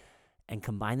athleticism and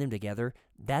combine them together.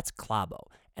 That's Klæbo.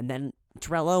 And then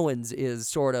Terrell Owens is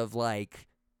sort of like,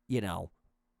 Northug.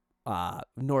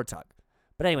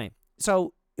 But anyway,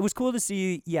 so it was cool to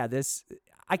see, this,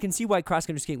 I can see why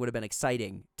cross-country skiing would have been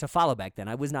exciting to follow back then.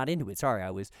 I was not into it. Sorry,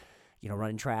 I was,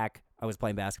 running track. I was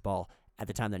playing basketball at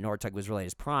the time that Northug was really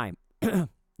his prime. The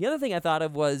other thing I thought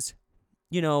of was,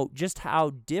 just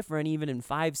how different, even in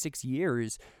 5-6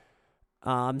 years,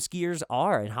 skiers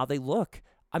are and how they look.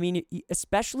 I mean,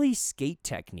 especially skate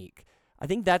technique. I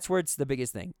think that's where it's the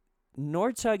biggest thing.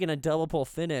 Northug in a double pole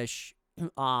finish,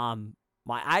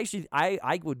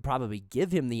 I would probably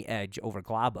give him the edge over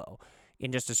Klæbo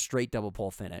in just a straight double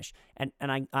pole finish. And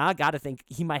I got to think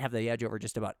he might have the edge over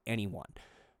just about anyone.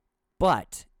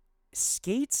 But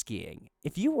skate skiing,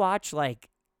 if you watch like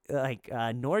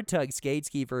Northug skate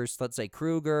ski versus, let's say,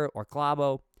 Kruger or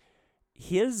Klæbo,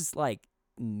 his like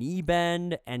knee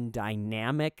bend and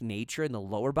dynamic nature in the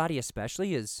lower body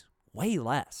especially is way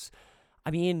less.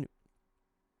 I mean,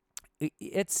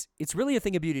 it's really a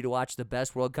thing of beauty to watch the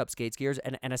best World Cup skate skiers,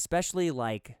 and especially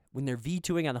like when they're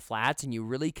V2ing on the flats, and you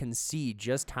really can see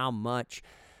just how much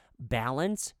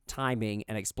balance, timing,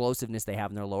 and explosiveness they have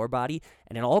in their lower body,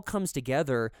 and it all comes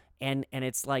together, and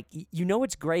it's like,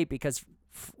 it's great because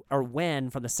when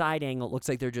from the side angle it looks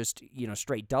like they're just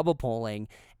straight double poling,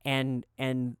 and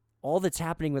all that's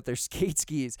happening with their skate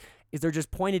skis is they're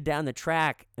just pointed down the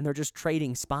track and they're just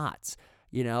trading spots.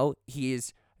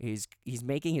 He's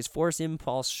making his force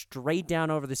impulse straight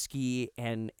down over the ski,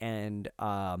 and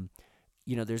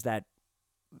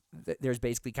there's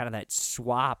basically kind of that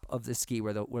swap of the ski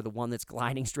where the one that's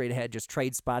gliding straight ahead just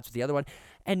trades spots with the other one,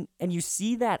 and you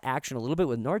see that action a little bit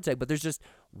with Northug, but there's just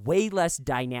way less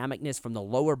dynamicness from the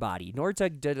lower body.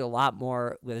 Northug did a lot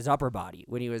more with his upper body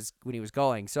when he was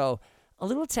going. So a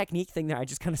little technique thing there I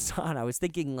just kind of saw, and I was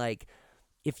thinking, like,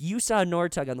 if you saw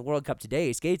Northug on the World Cup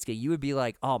today, skate, you would be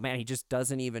like, oh man, he just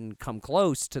doesn't even come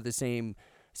close to the same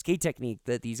skate technique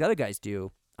that these other guys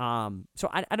do. So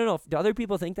I don't know, do other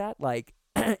people think that? Like,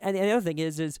 and the other thing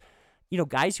is,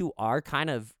 guys who are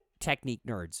kind of technique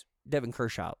nerds, Devin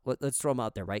Kershaw, let's throw him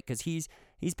out there, right? Because he's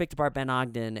picked apart Ben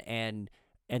Ogden and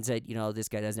said, this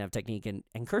guy doesn't have technique. And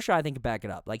Kershaw, I think, can back it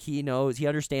up. Like, he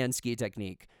understands ski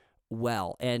technique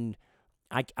well. And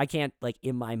I can't, like,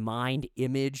 in my mind,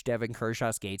 image Devin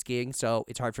Kershaw skate skiing, so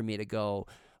it's hard for me to go,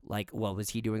 like, well, was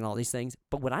he doing all these things?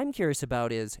 But what I'm curious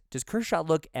about is, does Kershaw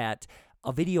look at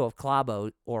a video of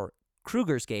Klæbo or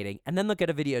Kruger skating and then look at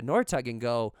a video of Northug and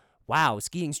go, wow,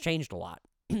 skiing's changed a lot?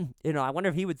 I wonder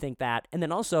if he would think that. And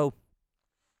then also,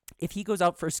 if he goes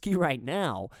out for a ski right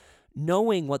now,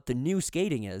 knowing what the new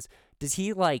skating is, does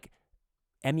he, like,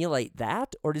 emulate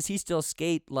that? Or does he still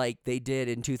skate like they did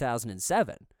in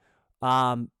 2007?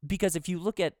 Because if you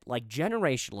look at, like,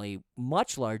 generationally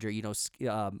much larger,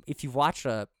 if you've watched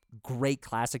a great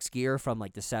classic skier from,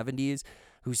 like, the 70s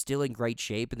who's still in great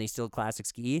shape and they still classic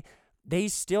ski, they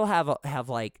still have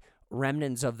like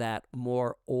remnants of that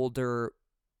more older,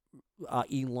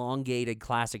 elongated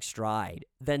classic stride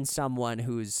than someone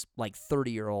who's like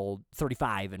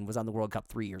 35 and was on the World Cup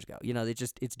 3 years ago. You know,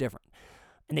 it's different.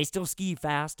 And they still ski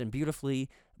fast and beautifully,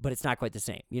 but it's not quite the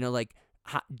same. You know, like,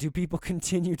 do people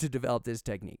continue to develop this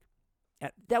technique?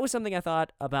 That was something I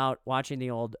thought about watching the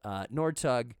old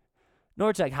Nordtug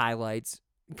highlights.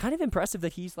 Kind of impressive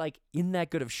that he's like in that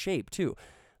good of shape too.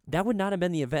 That would not have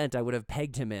been the event I would have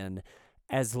pegged him in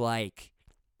as, like,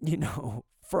 you know,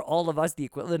 for all of us, the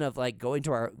equivalent of like going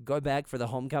back for the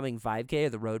homecoming 5K or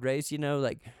the road race, you know,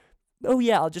 like, oh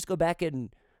yeah, I'll just go back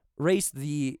and race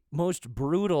the most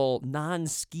brutal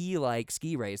non-ski like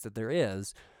ski race that there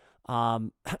is. Yeah,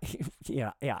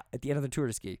 at the end of the Tour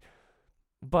de Ski.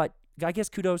 But I guess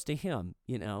kudos to him,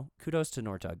 you know, kudos to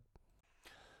Nordtug.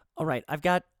 All right, I've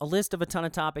got a list of a ton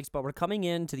of topics, but we're coming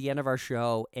in to the end of our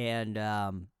show, and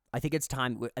I think it's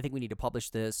time. I think we need to publish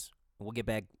this. We'll get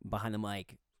back behind the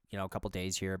mic, you know, a couple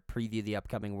days here, preview the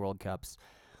upcoming World Cups.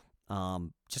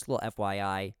 Just a little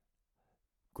FYI,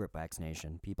 Gripbacks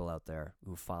Nation, people out there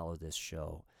who follow this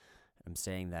show. I'm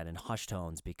saying that in hushed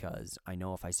tones because I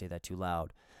know if I say that too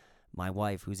loud, my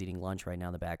wife, who's eating lunch right now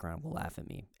in the background, will laugh at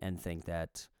me and think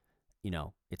that, you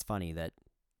know, it's funny that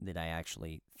I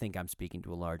actually think I'm speaking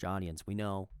to a large audience. We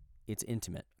know it's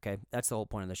intimate, okay? That's the whole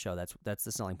point of the show. That's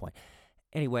the selling point.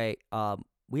 Anyway,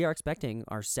 we are expecting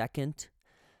our second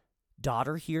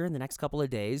daughter here in the next couple of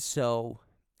days, so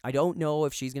I don't know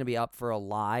if she's going to be up for a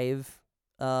live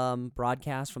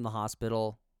broadcast from the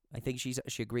hospital. I think she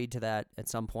agreed to that at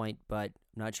some point, but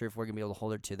I'm not sure if we're going to be able to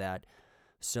hold her to that.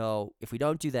 So if we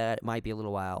don't do that, it might be a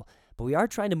little while. But we are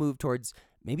trying to move towards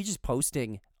maybe just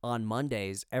posting on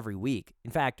Mondays every week. In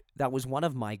fact, that was one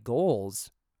of my goals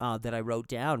that I wrote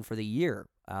down for the year.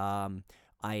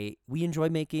 We enjoy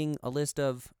making a list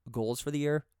of goals for the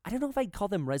year. I don't know if I'd call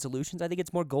them resolutions. I think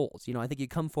it's more goals. You know, I think you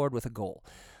come forward with a goal.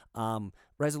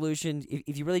 Resolution,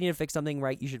 if you really need to fix something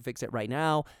right, you should fix it right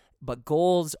now. But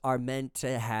goals are meant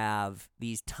to have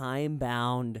these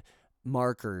time-bound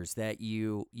markers that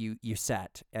you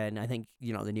set. And I think,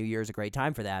 you know, the new year is a great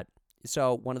time for that.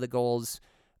 So one of the goals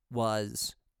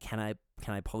was, can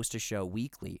I post a show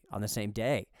weekly on the same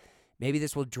day? Maybe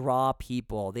this will draw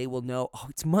people. They will know, oh,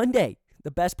 it's Monday.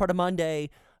 The best part of Monday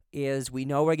is we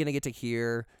know we're going to get to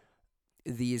hear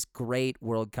these great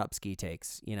World Cup ski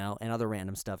takes, you know, and other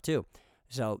random stuff too.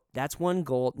 So that's one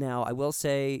goal. Now, I will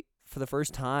say, for the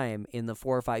first time in the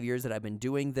 4 or 5 years that I've been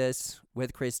doing this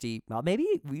with Christy, well, maybe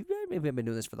we've been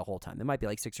doing this for the whole time. It might be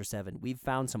like 6 or 7. We've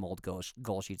found some old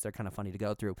goal sheets. They're kind of funny to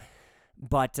go through.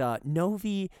 But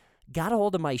Novi got a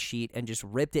hold of my sheet and just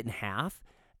ripped it in half.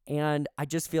 And I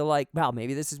just feel like, wow,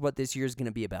 maybe this is what this year is going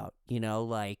to be about. You know,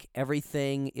 like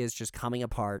everything is just coming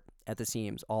apart at the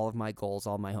seams. All of my goals,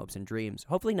 all my hopes and dreams.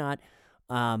 Hopefully not.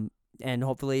 And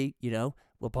hopefully, you know,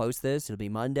 we'll post this. It'll be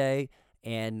Monday.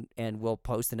 And we'll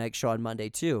post the next show on Monday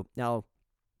too. Now,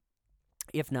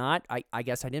 if not, I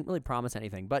guess I didn't really promise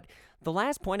anything. But the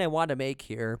last point I want to make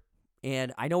here,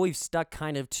 and I know we've stuck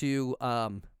kind of to,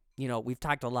 you know, we've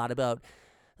talked a lot about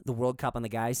the World Cup on the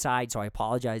guys' side, so I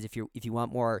apologize if you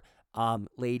want more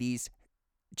ladies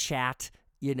chat,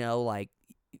 you know, like,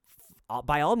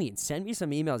 by all means, send me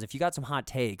some emails. If you got some hot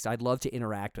takes, I'd love to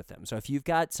interact with them. So if you've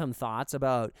got some thoughts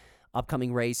about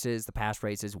upcoming races, the past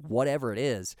races, whatever it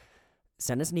is,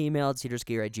 send us an email at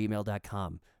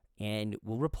cedarskier@gmail.com, and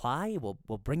we'll reply.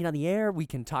 We'll bring it on the air. We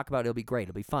can talk about it. It'll be great.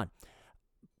 It'll be fun.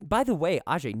 By the way,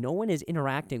 Ajay, no one is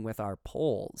interacting with our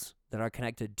polls that are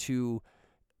connected to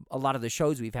a lot of the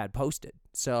shows we've had posted.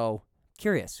 So,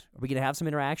 curious. Are we going to have some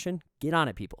interaction? Get on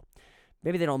it, people.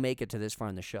 Maybe they don't make it to this far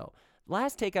in the show.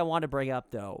 Last take I want to bring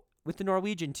up, though, with the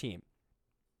Norwegian team.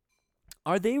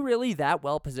 Are they really that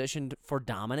well positioned for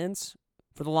dominance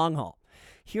for the long haul?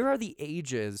 Here are the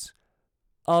ages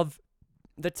of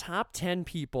the top 10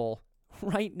 people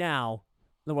right now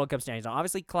in the World Cup standings. Now,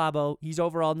 obviously, Klæbo, he's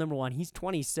overall number 1. He's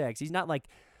 26. He's not like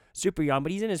super young,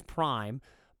 but he's in his prime.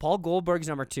 Paul Goldberg's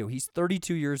number 2. He's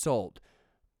 32 years old.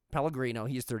 Pellegrino,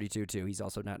 he's 32 too. He's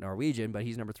also not Norwegian, but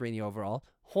he's number 3 in the overall.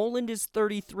 Holland is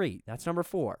 33. That's number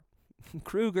 4.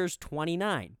 Kruger's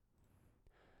 29.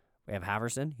 We have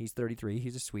Haverson. He's 33.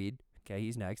 He's a Swede. Okay,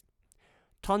 he's next.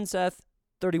 Tonseth,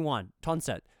 31.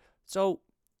 Tonseth. So,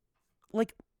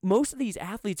 like, most of these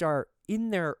athletes are in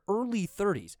their early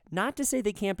 30s. Not to say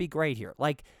they can't be great here.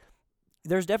 Like,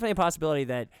 there's definitely a possibility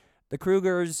that the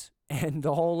Krugers and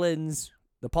the Hollands,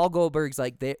 the Paul Goldbergs,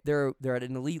 like, they're at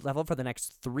an elite level for the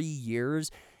next 3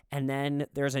 years. And then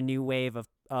there's a new wave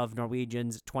of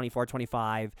Norwegians, 24,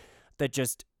 25, that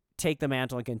just take the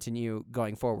mantle and continue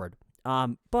going forward.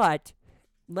 But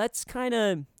let's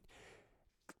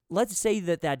say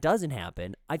that doesn't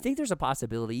happen. I think there's a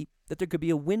possibility that there could be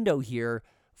a window here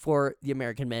for the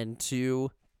American men to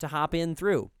hop in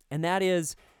through. And that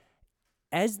is,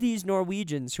 as these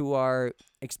Norwegians who are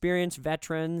experienced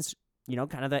veterans,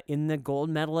 kind of in the gold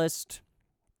medalist,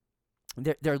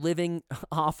 they're living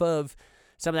off of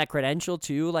some of that credential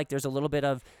too. Like there's a little bit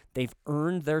of, they've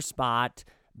earned their spot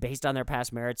based on their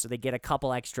past merits, so they get a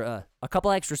couple extra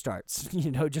starts,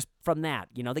 just from that.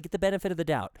 They get the benefit of the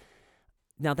doubt.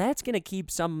 Now that's going to keep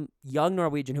some young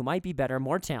Norwegian who might be better,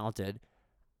 more talented,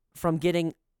 from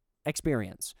getting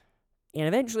experience. And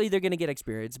eventually they're going to get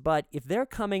experience, but if they're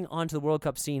coming onto the World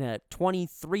Cup scene at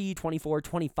 23, 24,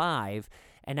 25,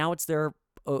 and now it's their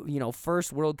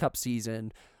first World Cup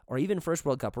season or even first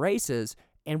World Cup races,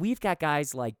 and we've got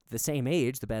guys like the same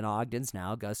age, the Ben Ogdens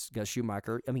now, Gus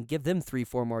Schumacher. I mean, give them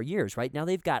 3-4 more years, right? Now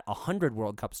they've got 100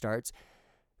 World Cup starts.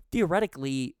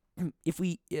 Theoretically,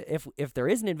 if there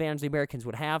is an advantage the Americans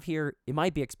would have here, it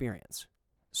might be experience.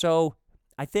 So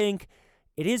I think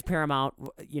it is paramount,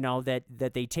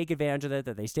 that they take advantage of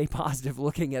that they stay positive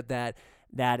looking at that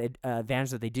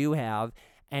advantage that they do have.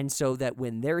 And so that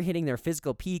when they're hitting their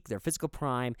physical peak, their physical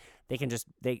prime, they can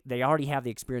they already have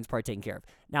the experience part taken care of.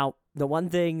 Now, the one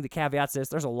thing, the caveat to this,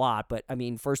 there's a lot, but I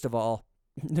mean, first of all,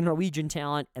 the Norwegian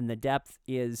talent and the depth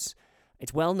it's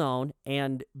well known.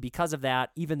 And because of that,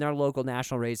 even their local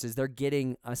national races, they're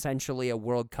getting essentially a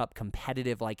World Cup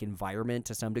competitive like environment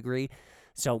to some degree.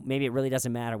 So maybe it really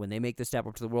doesn't matter when they make the step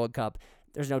up to the World Cup.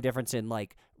 There's no difference in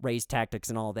like race tactics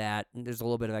and all that. There's a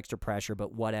little bit of extra pressure,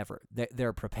 but whatever.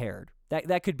 They're prepared.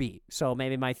 That could be. So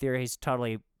maybe my theory is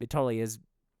totally is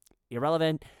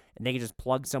irrelevant, and they can just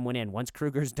plug someone in. Once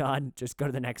Kruger's done, just go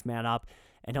to the next man up,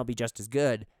 and he'll be just as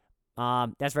good.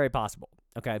 That's very possible.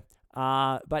 Okay.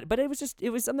 But it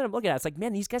was something I'm looking at. It's like,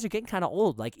 man, these guys are getting kind of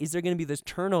old. Like, is there going to be this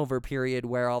turnover period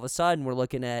where all of a sudden we're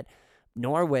looking at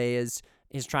Norway is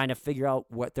trying to figure out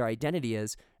what their identity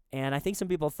is? And I think some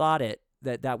people thought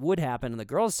that would happen on the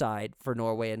girls' side for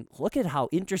Norway. And look at how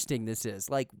interesting this is.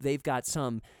 Like, they've got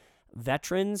some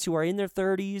veterans who are in their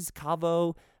 30s,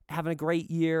 Kavo having a great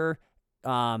year,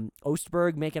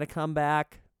 Ostberg making a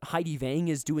comeback, Heidi Weng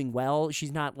is doing well.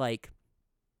 She's not like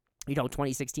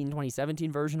 2016, 2017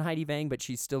 version Heidi Weng, but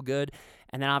she's still good.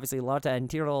 And then obviously Lotta and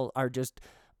Tyrrell are just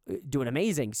doing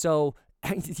amazing. So,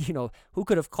 who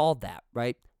could have called that,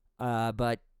 right?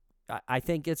 But I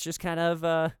think it's just kind of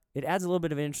it adds a little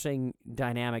bit of an interesting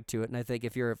dynamic to it. And I think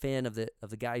if you're a fan of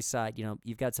the guys' side,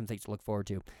 you've got some things to look forward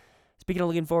to. Speaking of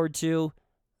looking forward to,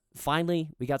 finally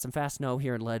we got some fast snow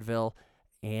here in Leadville,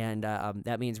 and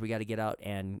that means we got to get out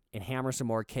and hammer some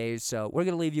more Ks. So we're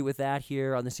going to leave you with that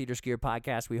here on the Cedar Skier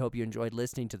Podcast. We hope you enjoyed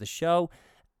listening to the show.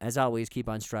 As always, keep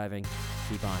on striving,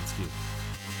 keep on skiing.